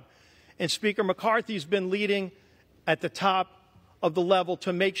job. And Speaker McCarthy's been leading at the top of the level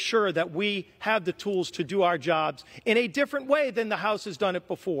to make sure that we have the tools to do our jobs in a different way than the House has done it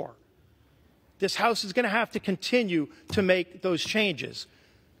before. This House is going to have to continue to make those changes.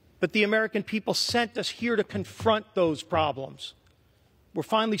 But the American people sent us here to confront those problems. We're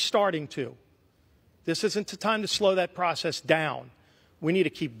finally starting to. This isn't the time to slow that process down. We need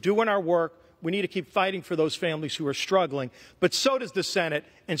to keep doing our work. We need to keep fighting for those families who are struggling. But so does the Senate,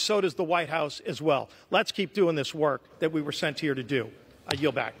 and so does the White House as well. Let's keep doing this work that we were sent here to do. I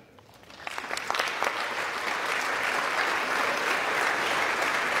yield back.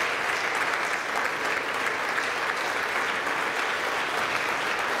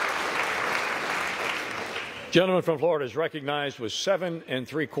 Gentleman from Florida is recognized with 7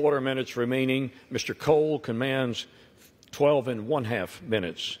 3/4 minutes remaining. Mr. Cole commands 12 1/2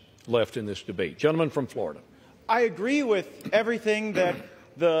 minutes left in this debate. Gentleman from Florida. I agree with everything that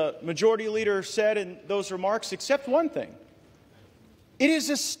the majority leader said in those remarks, except one thing. It is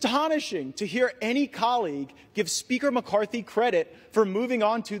astonishing to hear any colleague give Speaker McCarthy credit for moving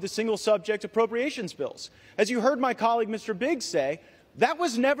on to the single subject appropriations bills. As you heard my colleague Mr. Biggs say, that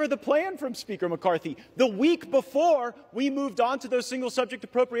was never the plan from Speaker McCarthy. The week before we moved on to those single subject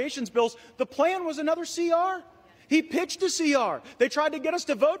appropriations bills, the plan was another CR. He pitched a CR. They tried to get us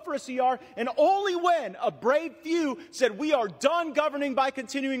to vote for a CR, and only when a brave few said we are done governing by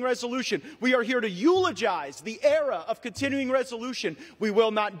continuing resolution. We are here to eulogize the era of continuing resolution. We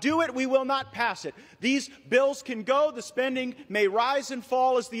will not do it. We will not pass it. These bills can go. The spending may rise and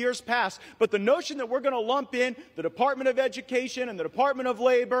fall as the years pass, but the notion that we're going to lump in the Department of Education and the Department of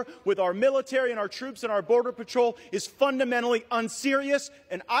Labor with our military and our troops and our Border Patrol is fundamentally unserious,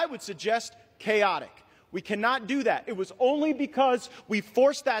 and I would suggest chaotic. We cannot do that. It was only because we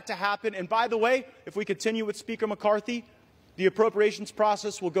forced that to happen. And by the way, if we continue with Speaker McCarthy, the appropriations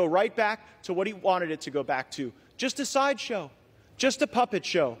process will go right back to what he wanted it to go back to. Just a sideshow, just a puppet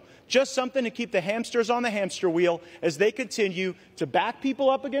show, just something to keep the hamsters on the hamster wheel as they continue to back people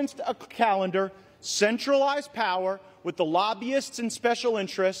up against a calendar, centralize power with the lobbyists and special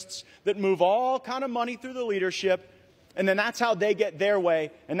interests that move all kind of money through the leadership. And then that's how they get their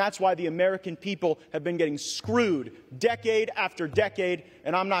way, and that's why the American people have been getting screwed decade after decade,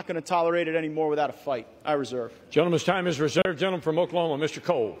 and I'm not going to tolerate it anymore without a fight. I reserve. Gentleman's time is reserved. Gentleman from Oklahoma, Mr.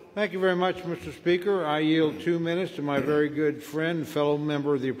 Cole. Thank you very much, Mr. Speaker. I yield 2 minutes to my very good friend, fellow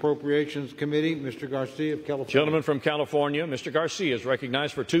member of the Appropriations Committee, Mr. Garcia of California. Gentleman from California, Mr. Garcia is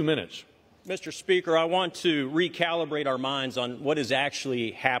recognized for 2 minutes. Mr. Speaker, I want to recalibrate our minds on what is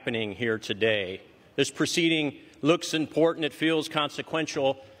actually happening here today. This proceeding looks important, it feels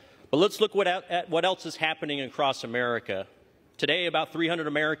consequential, but let's look at what else is happening across America. Today, about 300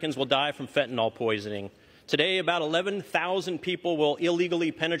 Americans will die from fentanyl poisoning. Today, about 11,000 people will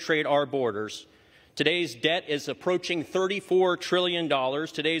illegally penetrate our borders. Today's debt is approaching $34 trillion.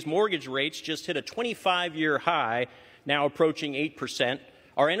 Today's mortgage rates just hit a 25-year high, now approaching 8%.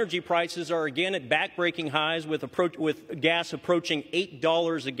 Our energy prices are again at back-breaking highs with gas approaching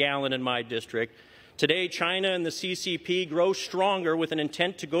 $8 a gallon in my district. Today, China and the CCP grow stronger with an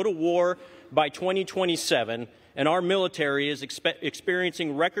intent to go to war by 2027, and our military is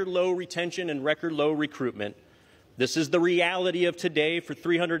experiencing record low retention and record low recruitment. This is the reality of today for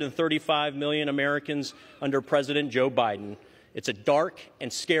 335 million Americans under President Joe Biden. It's a dark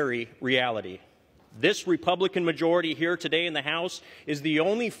and scary reality. This Republican majority here today in the House is the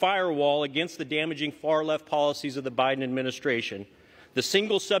only firewall against the damaging far-left policies of the Biden administration. The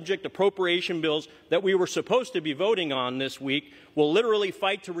single-subject appropriation bills that we were supposed to be voting on this week will literally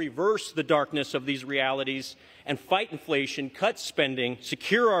fight to reverse the darkness of these realities and fight inflation, cut spending,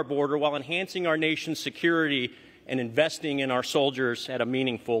 secure our border while enhancing our nation's security and investing in our soldiers at a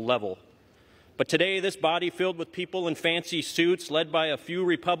meaningful level. But today, this body filled with people in fancy suits, led by a few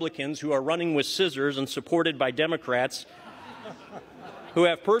Republicans who are running with scissors and supported by Democrats, who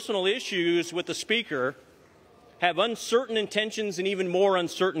have personal issues with the Speaker, have uncertain intentions and even more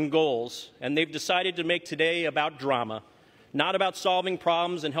uncertain goals, and they've decided to make today about drama, not about solving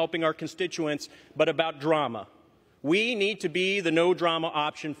problems and helping our constituents, but about drama. We need to be the no-drama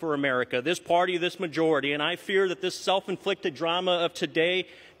option for America, this party, this majority, and I fear that this self-inflicted drama of today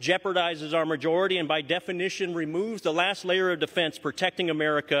jeopardizes our majority and by definition removes the last layer of defense protecting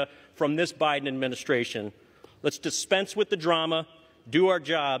America from this Biden administration. Let's dispense with the drama, do our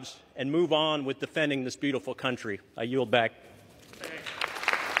jobs, and move on with defending this beautiful country. I yield back.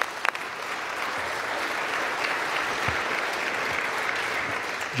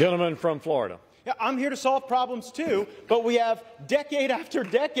 Gentleman from Florida. Yeah, I'm here to solve problems too, but we have decade after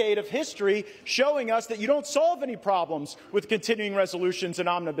decade of history showing us that you don't solve any problems with continuing resolutions and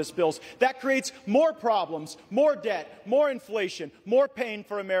omnibus bills. That creates more problems, more debt, more inflation, more pain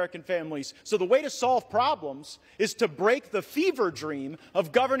for American families. So the way to solve problems is to break the fever dream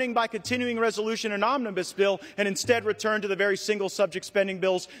of governing by continuing resolution and omnibus bill and instead return to the very single subject spending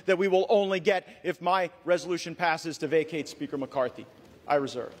bills that we will only get if my resolution passes to vacate Speaker McCarthy. I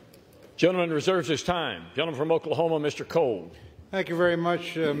reserve. Gentleman reserves his time. Gentleman from Oklahoma, Mr. Cole. Thank you very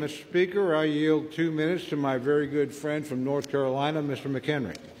much, Mr. Speaker. I yield 2 minutes to my very good friend from North Carolina, Mr.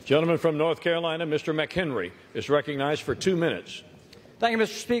 McHenry. Gentleman from North Carolina, Mr. McHenry, is recognized for 2 minutes. Thank you,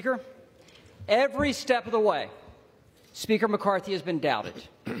 Mr. Speaker. Every step of the way, Speaker McCarthy has been doubted.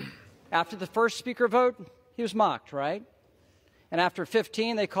 After the first Speaker vote, he was mocked, right? And after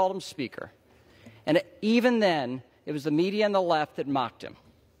 15, they called him Speaker. And even then, it was the media and the left that mocked him.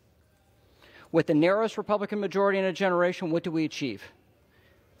 With the narrowest Republican majority in a generation, what did we achieve?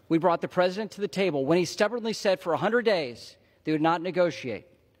 We brought the president to the table when he stubbornly said for 100 days they would not negotiate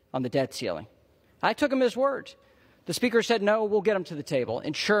on the debt ceiling. I took him at his word. The Speaker said, no, we'll get him to the table.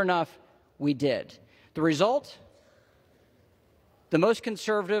 And sure enough, we did. The result? The most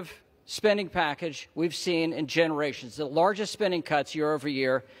conservative spending package we've seen in generations, the largest spending cuts year over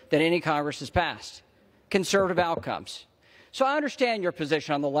year that any Congress has passed. Conservative outcomes. So I understand your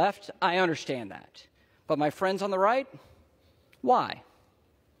position on the left. I understand that. But my friends on the right, why?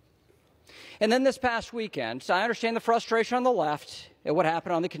 And then this past weekend, so I understand the frustration on the left at what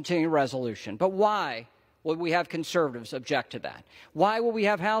happened on the continuing resolution. But why would we have conservatives object to that? Why will we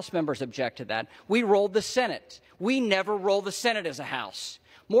have House members object to that? We rolled the Senate. We never roll the Senate as a House.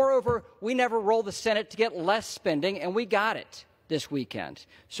 Moreover, we never roll the Senate to get less spending, and we got it this weekend.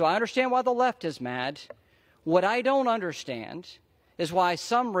 So I understand why the left is mad. What I don't understand is why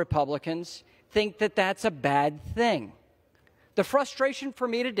some Republicans think that that's a bad thing. The frustration for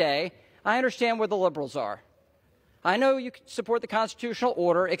me today, I understand where the liberals are. I know you support the constitutional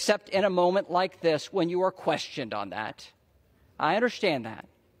order, except in a moment like this when you are questioned on that. I understand that.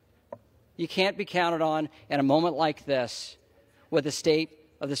 You can't be counted on in a moment like this with the state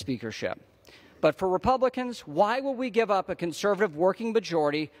of the speakership. But for Republicans, why will we give up a conservative working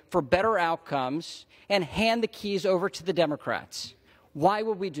majority for better outcomes and hand the keys over to the Democrats? Why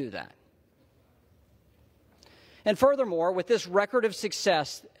would we do that? And furthermore, with this record of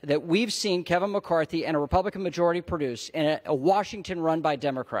success that we've seen Kevin McCarthy and a Republican majority produce in a Washington run by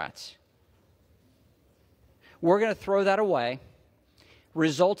Democrats, we're going to throw that away,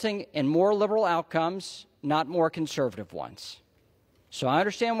 resulting in more liberal outcomes, not more conservative ones. So I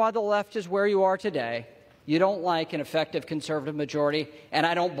understand why the left is where you are today. You don't like an effective conservative majority, and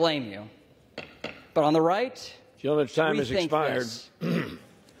I don't blame you. But on the right, gentleman's time has expired.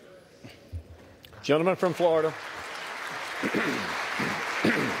 Gentleman from Florida.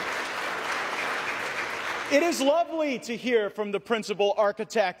 It is lovely to hear from the principal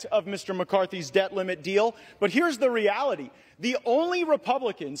architect of Mr. McCarthy's debt limit deal, but here's the reality. The only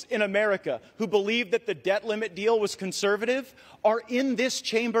Republicans in America who believe that the debt limit deal was conservative are in this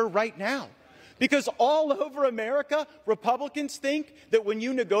chamber right now. Because all over America, Republicans think that when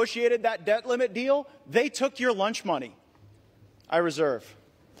you negotiated that debt limit deal, they took your lunch money. I reserve.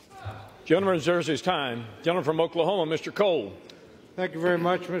 Gentleman reserves his time. Gentleman from Oklahoma, Mr. Cole. Thank you very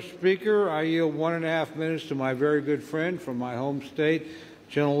much, Mr. Speaker. I yield 1.5 minutes to my very good friend from my home state,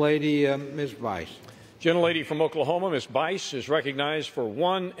 gentlelady Ms. Bice. Gentlelady from Oklahoma, Ms. Bice, is recognized for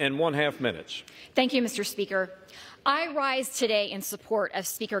 1.5 minutes. Thank you, Mr. Speaker. I rise today in support of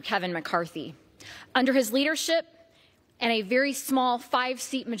Speaker Kevin McCarthy. Under his leadership and a very small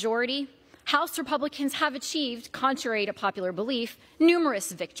 5-seat majority, House Republicans have achieved, contrary to popular belief,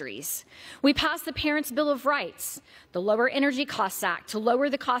 numerous victories. We passed the Parents' Bill of Rights, the Lower Energy Costs Act to lower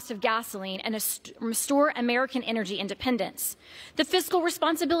the cost of gasoline and restore American energy independence, the Fiscal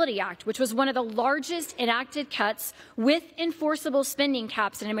Responsibility Act, which was one of the largest enacted cuts with enforceable spending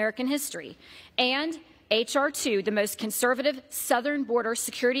caps in American history, and H.R. 2, the most conservative southern border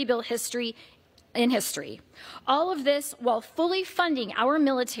security bill in history. All of this while fully funding our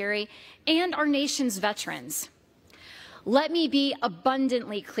military and our nation's veterans. Let me be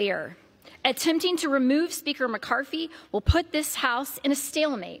abundantly clear. Attempting to remove Speaker McCarthy will put this House in a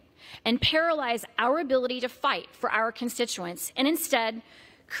stalemate and paralyze our ability to fight for our constituents and instead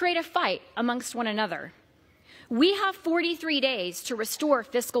create a fight amongst one another. We have 43 days to restore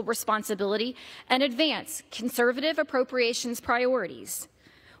fiscal responsibility and advance conservative appropriations priorities,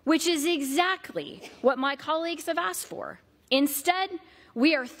 which is exactly what my colleagues have asked for. Instead,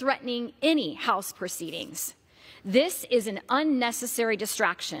 we are threatening any House proceedings. This is an unnecessary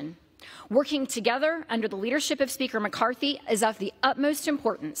distraction. Working together under the leadership of Speaker McCarthy is of the utmost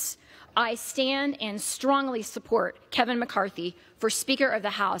importance. I stand and strongly support Kevin McCarthy for Speaker of the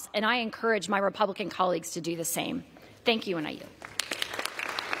House, and I encourage my Republican colleagues to do the same. Thank you, and I yield.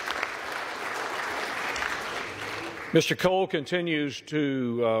 Mr. Cole continues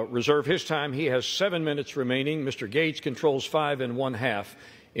to reserve his time. He has 7 minutes remaining. Mr. Gaetz controls 5 1/2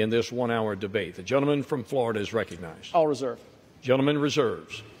 in this 1-hour debate. The gentleman from Florida is recognized. I'll reserve. Gentleman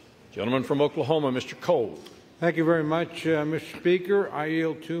reserves. Gentleman from Oklahoma, Mr. Cole. Thank you very much, Mr. Speaker. I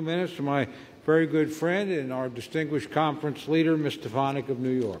yield 2 minutes to my very good friend and our distinguished conference leader, Ms. Stefanik of New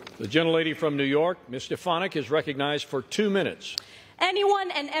York. The gentlelady from New York, Ms. Stefanik, is recognized for 2 minutes. Anyone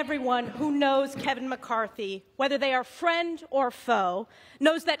and everyone who knows Kevin McCarthy, whether they are friend or foe,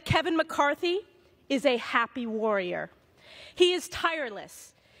 knows that Kevin McCarthy is a happy warrior. He is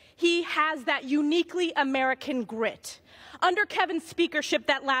tireless. He has that uniquely American grit. Under Kevin's speakership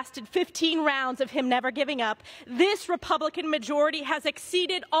that lasted 15 rounds of him never giving up, this Republican majority has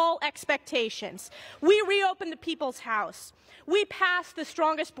exceeded all expectations. We reopened the People's House. We passed the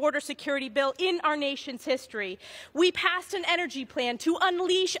strongest border security bill in our nation's history. We passed an energy plan to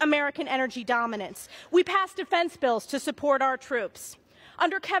unleash American energy dominance. We passed defense bills to support our troops.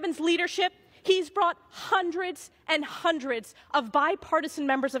 Under Kevin's leadership, he's brought hundreds and hundreds of bipartisan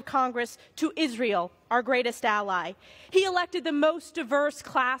members of Congress to Israel, our greatest ally. He elected the most diverse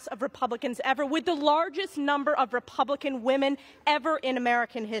class of Republicans ever, with the largest number of Republican women ever in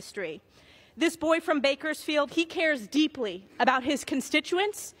American history. This boy from Bakersfield, he cares deeply about his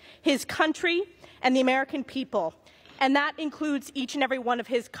constituents, his country, and the American people. And that includes each and every one of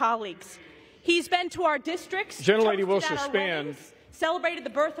his colleagues. He's been to our districts, Gentlelady will toasted at our suspend. weddings, celebrated the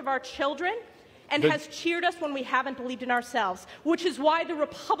birth of our children, and has cheered us when we haven't believed in ourselves, which is why the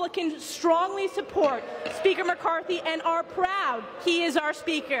Republicans strongly support Speaker McCarthy and are proud he is our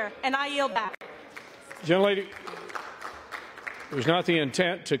Speaker. And I yield back. Gentlelady, it was not the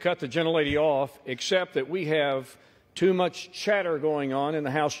intent to cut the gentlelady off, except that we have too much chatter going on in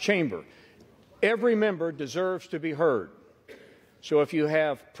the House chamber. Every member deserves to be heard. So if you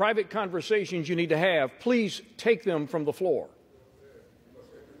have private conversations you need to have, please take them from the floor.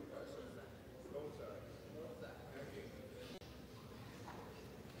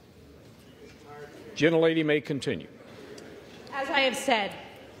 Gentlelady may continue. As I have said,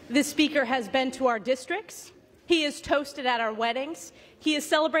 this Speaker has been to our districts. He has toasted at our weddings. He has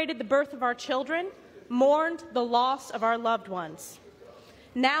celebrated the birth of our children, mourned the loss of our loved ones.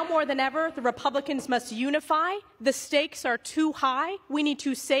 Now more than ever, the Republicans must unify. The stakes are too high. We need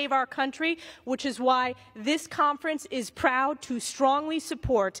to save our country, which is why this conference is proud to strongly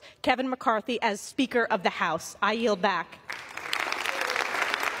support Kevin McCarthy as Speaker of the House. I yield back.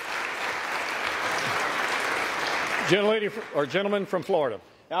 Gentleman from Florida.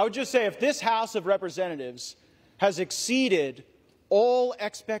 Now, I would just say, if this House of Representatives has exceeded all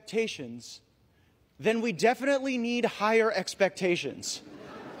expectations, then we definitely need higher expectations.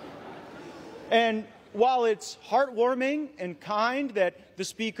 And while it's heartwarming and kind that the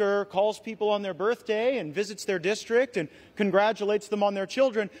Speaker calls people on their birthday and visits their district and congratulates them on their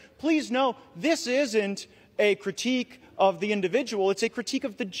children, please know this isn't a critique of the individual, it's a critique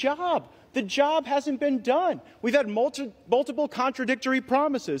of the job. The job hasn't been done. We've had multiple contradictory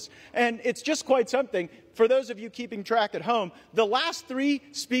promises, and it's just quite something. For those of you keeping track at home, the last 3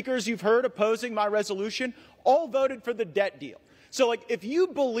 speakers you've heard opposing my resolution all voted for the debt deal. So, like, if you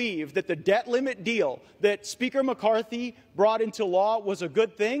believe that the debt limit deal that Speaker McCarthy brought into law was a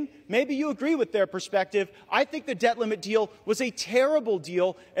good thing, maybe you agree with their perspective. I think the debt limit deal was a terrible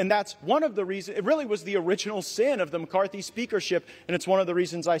deal, and that's one of the reasons. It really was the original sin of the McCarthy speakership, and it's one of the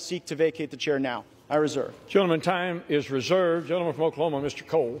reasons I seek to vacate the chair now. I reserve. Gentleman, time is reserved. Gentleman from Oklahoma, Mr.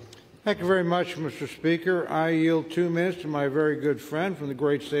 Cole. Thank you very much, Mr. Speaker. I yield 2 minutes to my very good friend from the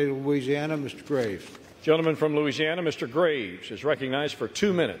great state of Louisiana, Mr. Graves. Gentleman from Louisiana, Mr. Graves, is recognized for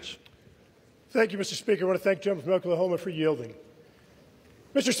 2 minutes. Thank you, Mr. Speaker. I want to thank the gentleman from Oklahoma for yielding.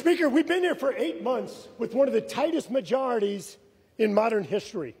 Mr. Speaker, we've been here for 8 months with one of the tightest majorities in modern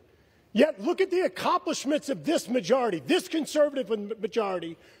history. Yet look at the accomplishments of this majority, this conservative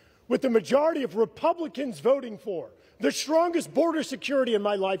majority, with the majority of Republicans voting for the strongest border security in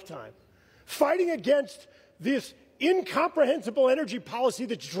my lifetime, fighting against this incomprehensible energy policy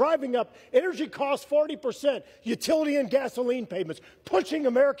that's driving up energy costs 40%, utility and gasoline payments, pushing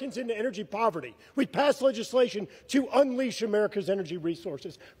Americans into energy poverty. We passed legislation to unleash America's energy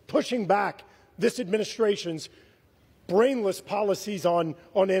resources, pushing back this administration's brainless policies on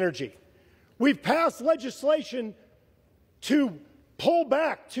energy. We've passed legislation to pull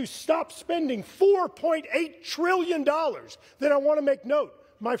back, to stop spending $4.8 trillion. Then I want to make note,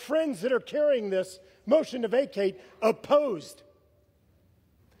 my friends that are carrying this motion to vacate opposed.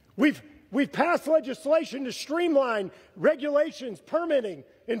 We've passed legislation to streamline regulations, permitting,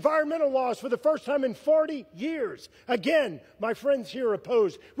 environmental laws for the first time in 40 years. Again, my friends here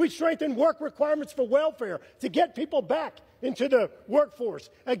opposed. We strengthened work requirements for welfare to get people back into the workforce.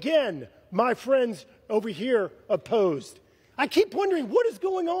 Again, my friends over here opposed. I keep wondering, what is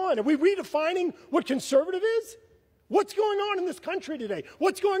going on? Are we redefining what conservative is? What's going on in this country today?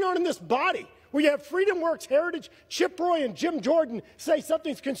 What's going on in this body? Where you have Freedom Works, Heritage, Chip Roy, and Jim Jordan say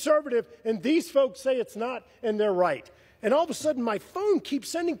something's conservative, and these folks say it's not, and they're right. And all of a sudden, my phone keeps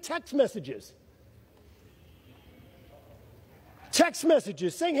sending text messages. Text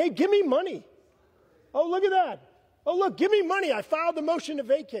messages saying, hey, give me money. Oh, look at that. Oh, look, give me money. I filed the motion to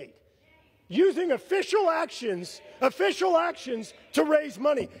vacate. Using official actions to raise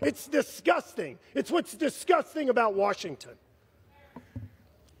money. It's disgusting. It's what's disgusting about Washington.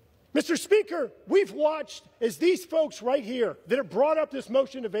 Mr. Speaker, we've watched as these folks right here that have brought up this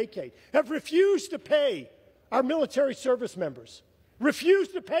motion to vacate have refused to pay our military service members,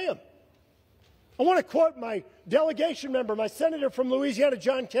 refused to pay them. I want to quote my delegation member, my senator from Louisiana,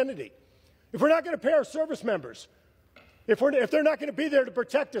 John Kennedy. If we're not going to pay our service members, if they're not going to be there to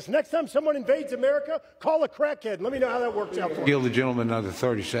protect us, next time someone invades America, call a crackhead and let me know how that works out for you. Yield the gentleman another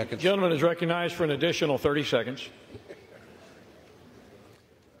 30 seconds. Gentleman is recognized for an additional 30 seconds.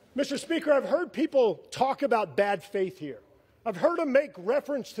 Mr. Speaker, I've heard people talk about bad faith here. I've heard them make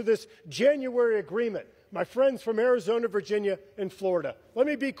reference to this January agreement, my friends from Arizona, Virginia, and Florida. Let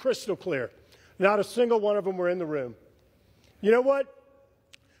me be crystal clear. Not a single one of them were in the room. You know what?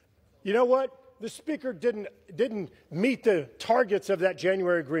 You know what? The Speaker didn't meet the targets of that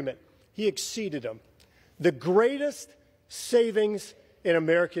January agreement. He exceeded them. The greatest savings in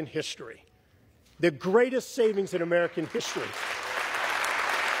American history. The greatest savings in American history.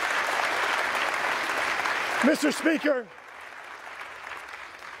 Mr. Speaker,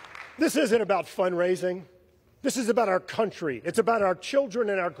 this isn't about fundraising. This is about our country. It's about our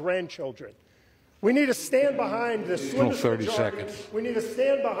children and our grandchildren. We need to stand behind the slimmest 30 majority. seconds. We need to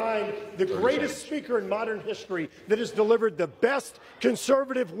stand behind the greatest speaker in modern history that has delivered the best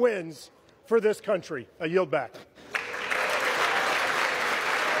conservative wins for this country. I yield back.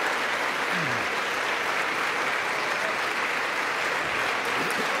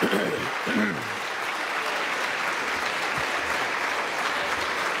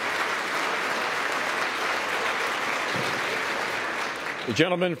 The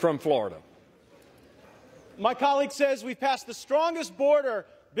gentleman from Florida. My colleague says we've passed the strongest border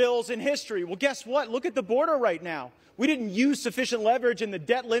bills in history. Well, guess what? Look at the border right now. We didn't use sufficient leverage in the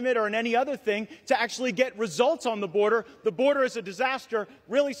debt limit or in any other thing to actually get results on the border. The border is a disaster,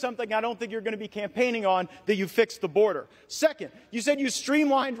 really something I don't think you're going to be campaigning on, that you fixed the border. Second, you said you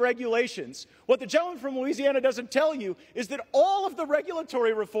streamlined regulations. What the gentleman from Louisiana doesn't tell you is that all of the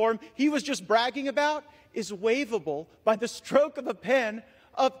regulatory reform he was just bragging about is waivable by the stroke of a pen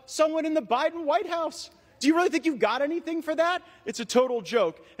of someone in the Biden White House. Do you really think you've got anything for that? It's a total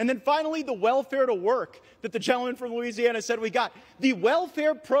joke. And then finally, the welfare to work that the gentleman from Louisiana said we got. The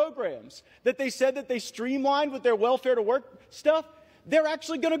welfare programs that they said that they streamlined with their welfare to work stuff, they're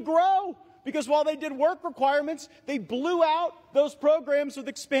actually going to grow. Because while they did work requirements, they blew out those programs with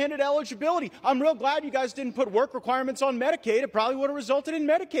expanded eligibility. I'm real glad you guys didn't put work requirements on Medicaid. It probably would have resulted in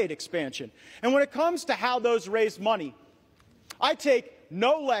Medicaid expansion. And when it comes to how those raise money, I take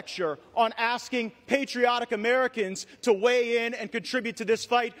no lecture on asking patriotic Americans to weigh in and contribute to this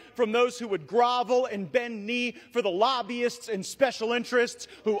fight from those who would grovel and bend knee for the lobbyists and special interests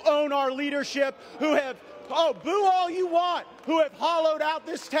who own our leadership, who have, oh, boo all you want, who have hollowed out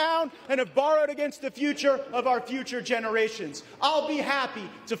this town and have borrowed against the future of our future generations. I'll be happy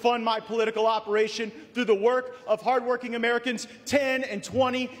to fund my political operation through the work of hardworking Americans, $10 and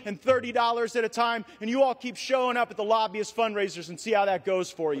 $20 and $30 at a time, and you all keep showing up at the lobbyist fundraisers and see how that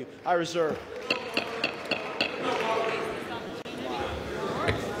goes for you. I reserve.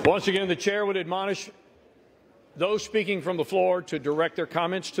 Once again, the chair would admonish those speaking from the floor to direct their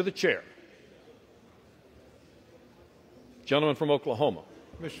comments to the chair. Gentleman from Oklahoma.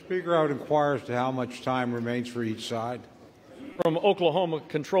 Mr. Speaker, I would inquire as to how much time remains for each side. From Oklahoma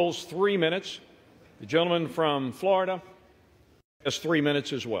controls 3 minutes. The gentleman from Florida has 3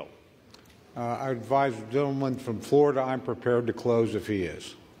 minutes as well. I advise the gentleman from Florida I'm prepared to close if he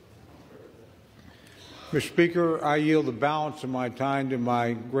is. Mr. Speaker, I yield the balance of my time to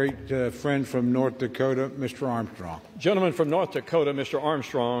my great friend from North Dakota, Mr. Armstrong. Gentleman from North Dakota, Mr.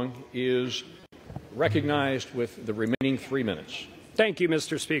 Armstrong, is recognized with the remaining 3 minutes. Thank you,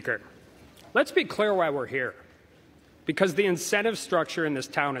 Mr. Speaker. Let's be clear why we're here. Because the incentive structure in this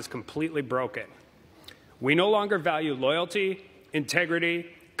town is completely broken. We no longer value loyalty, integrity,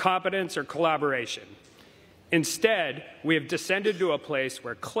 competence, or collaboration. Instead, we have descended to a place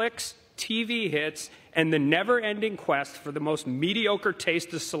where clicks, TV hits, and the never-ending quest for the most mediocre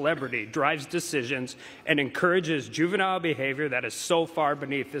taste of celebrity drives decisions and encourages juvenile behavior that is so far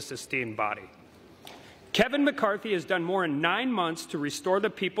beneath this esteemed body. Kevin McCarthy has done more in 9 months to restore the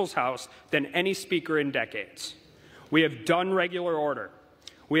people's house than any speaker in decades. We have done regular order.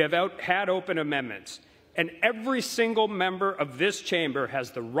 We have had open amendments. And every single member of this chamber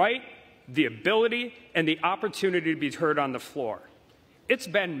has the right, the ability, and the opportunity to be heard on the floor. It's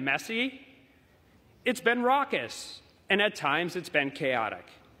been messy. It's been raucous. And at times it's been chaotic.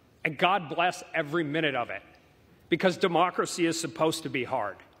 And God bless every minute of it. Because democracy is supposed to be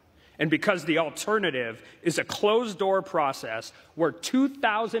hard. And because the alternative is a closed-door process where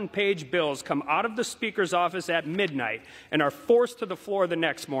 2,000-page bills come out of the Speaker's office at midnight and are forced to the floor the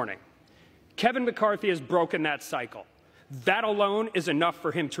next morning. Kevin McCarthy has broken that cycle. That alone is enough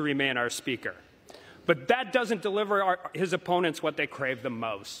for him to remain our Speaker. But that doesn't deliver his opponents what they crave the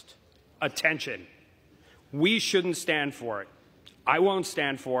most: attention. We shouldn't stand for it. I won't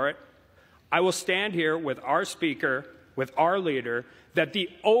stand for it. I will stand here with our Speaker, with our leader, that the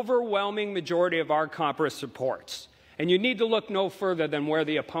overwhelming majority of our Congress supports. And you need to look no further than where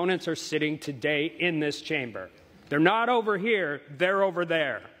the opponents are sitting today in this chamber. They're not over here, they're over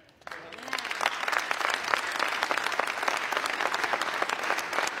there.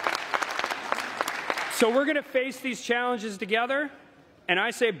 So we're going to face these challenges together, and I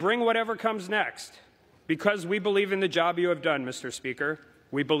say bring whatever comes next, because we believe in the job you have done, Mr. Speaker.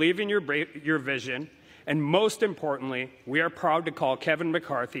 We believe in your vision. And most importantly, we are proud to call Kevin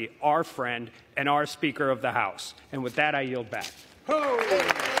McCarthy our friend and our Speaker of the House. And with that, I yield back.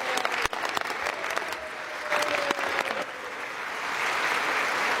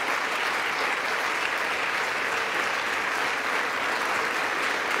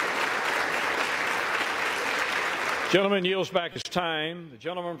 Gentleman yields back his time. The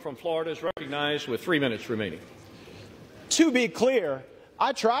gentleman from Florida is recognized with 3 minutes remaining. To be clear,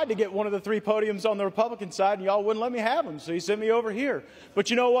 I tried to get one of the 3 podiums on the Republican side, and y'all wouldn't let me have them, so you sent me over here. But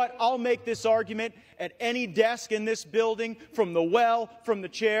you know what? I'll make this argument at any desk in this building, from the well, from the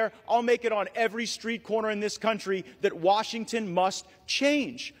chair. I'll make it on every street corner in this country that Washington must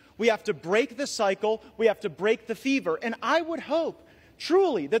change. We have to break the cycle. We have to break the fever. And I would hope,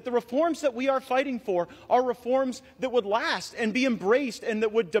 truly, that the reforms that we are fighting for are reforms that would last and be embraced and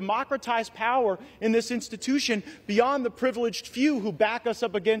that would democratize power in this institution beyond the privileged few who back us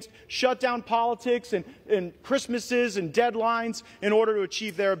up against shutdown politics and Christmases and deadlines in order to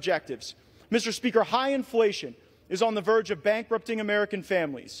achieve their objectives. Mr. Speaker, high inflation is on the verge of bankrupting American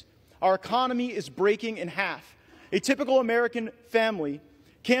families. Our economy is breaking in half. A typical American family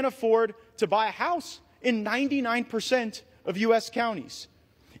can't afford to buy a house in 99% of U.S. counties.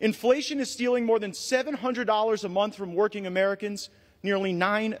 Inflation is stealing more than $700 a month from working Americans, nearly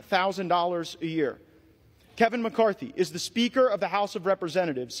 $9,000 a year. Kevin McCarthy is the Speaker of the House of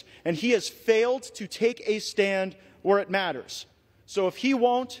Representatives, and he has failed to take a stand where it matters. So if he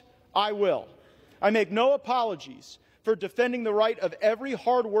won't, I will. I make no apologies for defending the right of every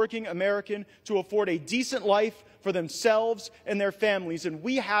hardworking American to afford a decent life for themselves and their families, and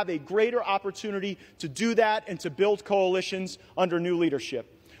we have a greater opportunity to do that and to build coalitions under new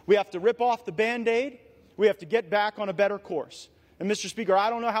leadership. We have to rip off the Band-Aid. We have to get back on a better course. And, Mr. Speaker, I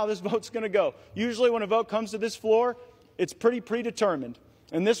don't know how this vote's going to go. Usually when a vote comes to this floor, it's pretty predetermined.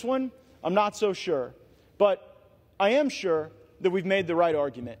 And this one, I'm not so sure. But I am sure that we've made the right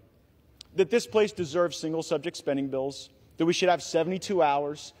argument, that this place deserves single-subject spending bills, that we should have 72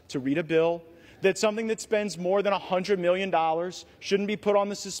 hours to read a bill, that something that spends more than $100 million shouldn't be put on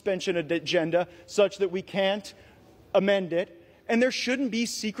the suspension agenda such that we can't amend it, and there shouldn't be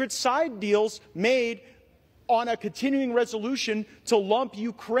secret side deals made on a continuing resolution to lump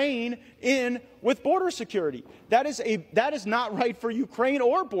Ukraine in with border security. That is not right for Ukraine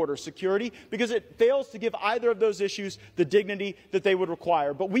or border security, because it fails to give either of those issues the dignity that they would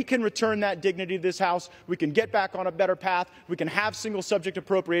require. But we can return that dignity to this House. We can get back on a better path. We can have single subject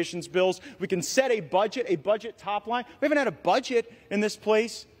appropriations bills. We can set a budget top line. We haven't had a budget in this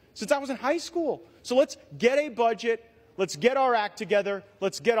place since I was in high school. So let's get a budget. Let's get our act together.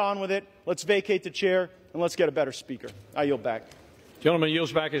 Let's get on with it. Let's vacate the chair, and let's get a better speaker. I yield back. Gentleman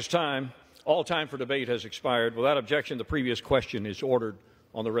yields back his time. All time for debate has expired. Without objection, the previous question is ordered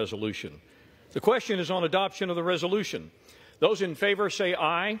on the resolution. The question is on adoption of the resolution. Those in favor say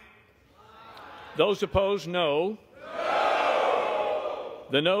aye. Aye. Those opposed, no. No.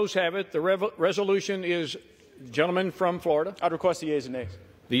 The noes have it. The resolution is, gentleman from Florida. I'd request the yeas and nays.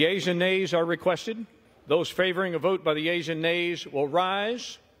 The yeas and nays are requested. Those favoring a vote by the yeas and nays will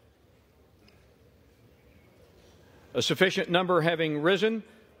rise. A sufficient number having risen,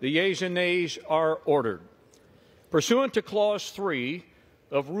 the yeas and nays are ordered. Pursuant to Clause 3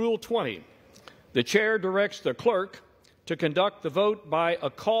 of Rule 20, the Chair directs the clerk to conduct the vote by a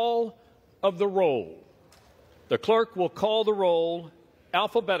call of the roll. The clerk will call the roll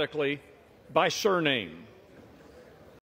alphabetically by surname.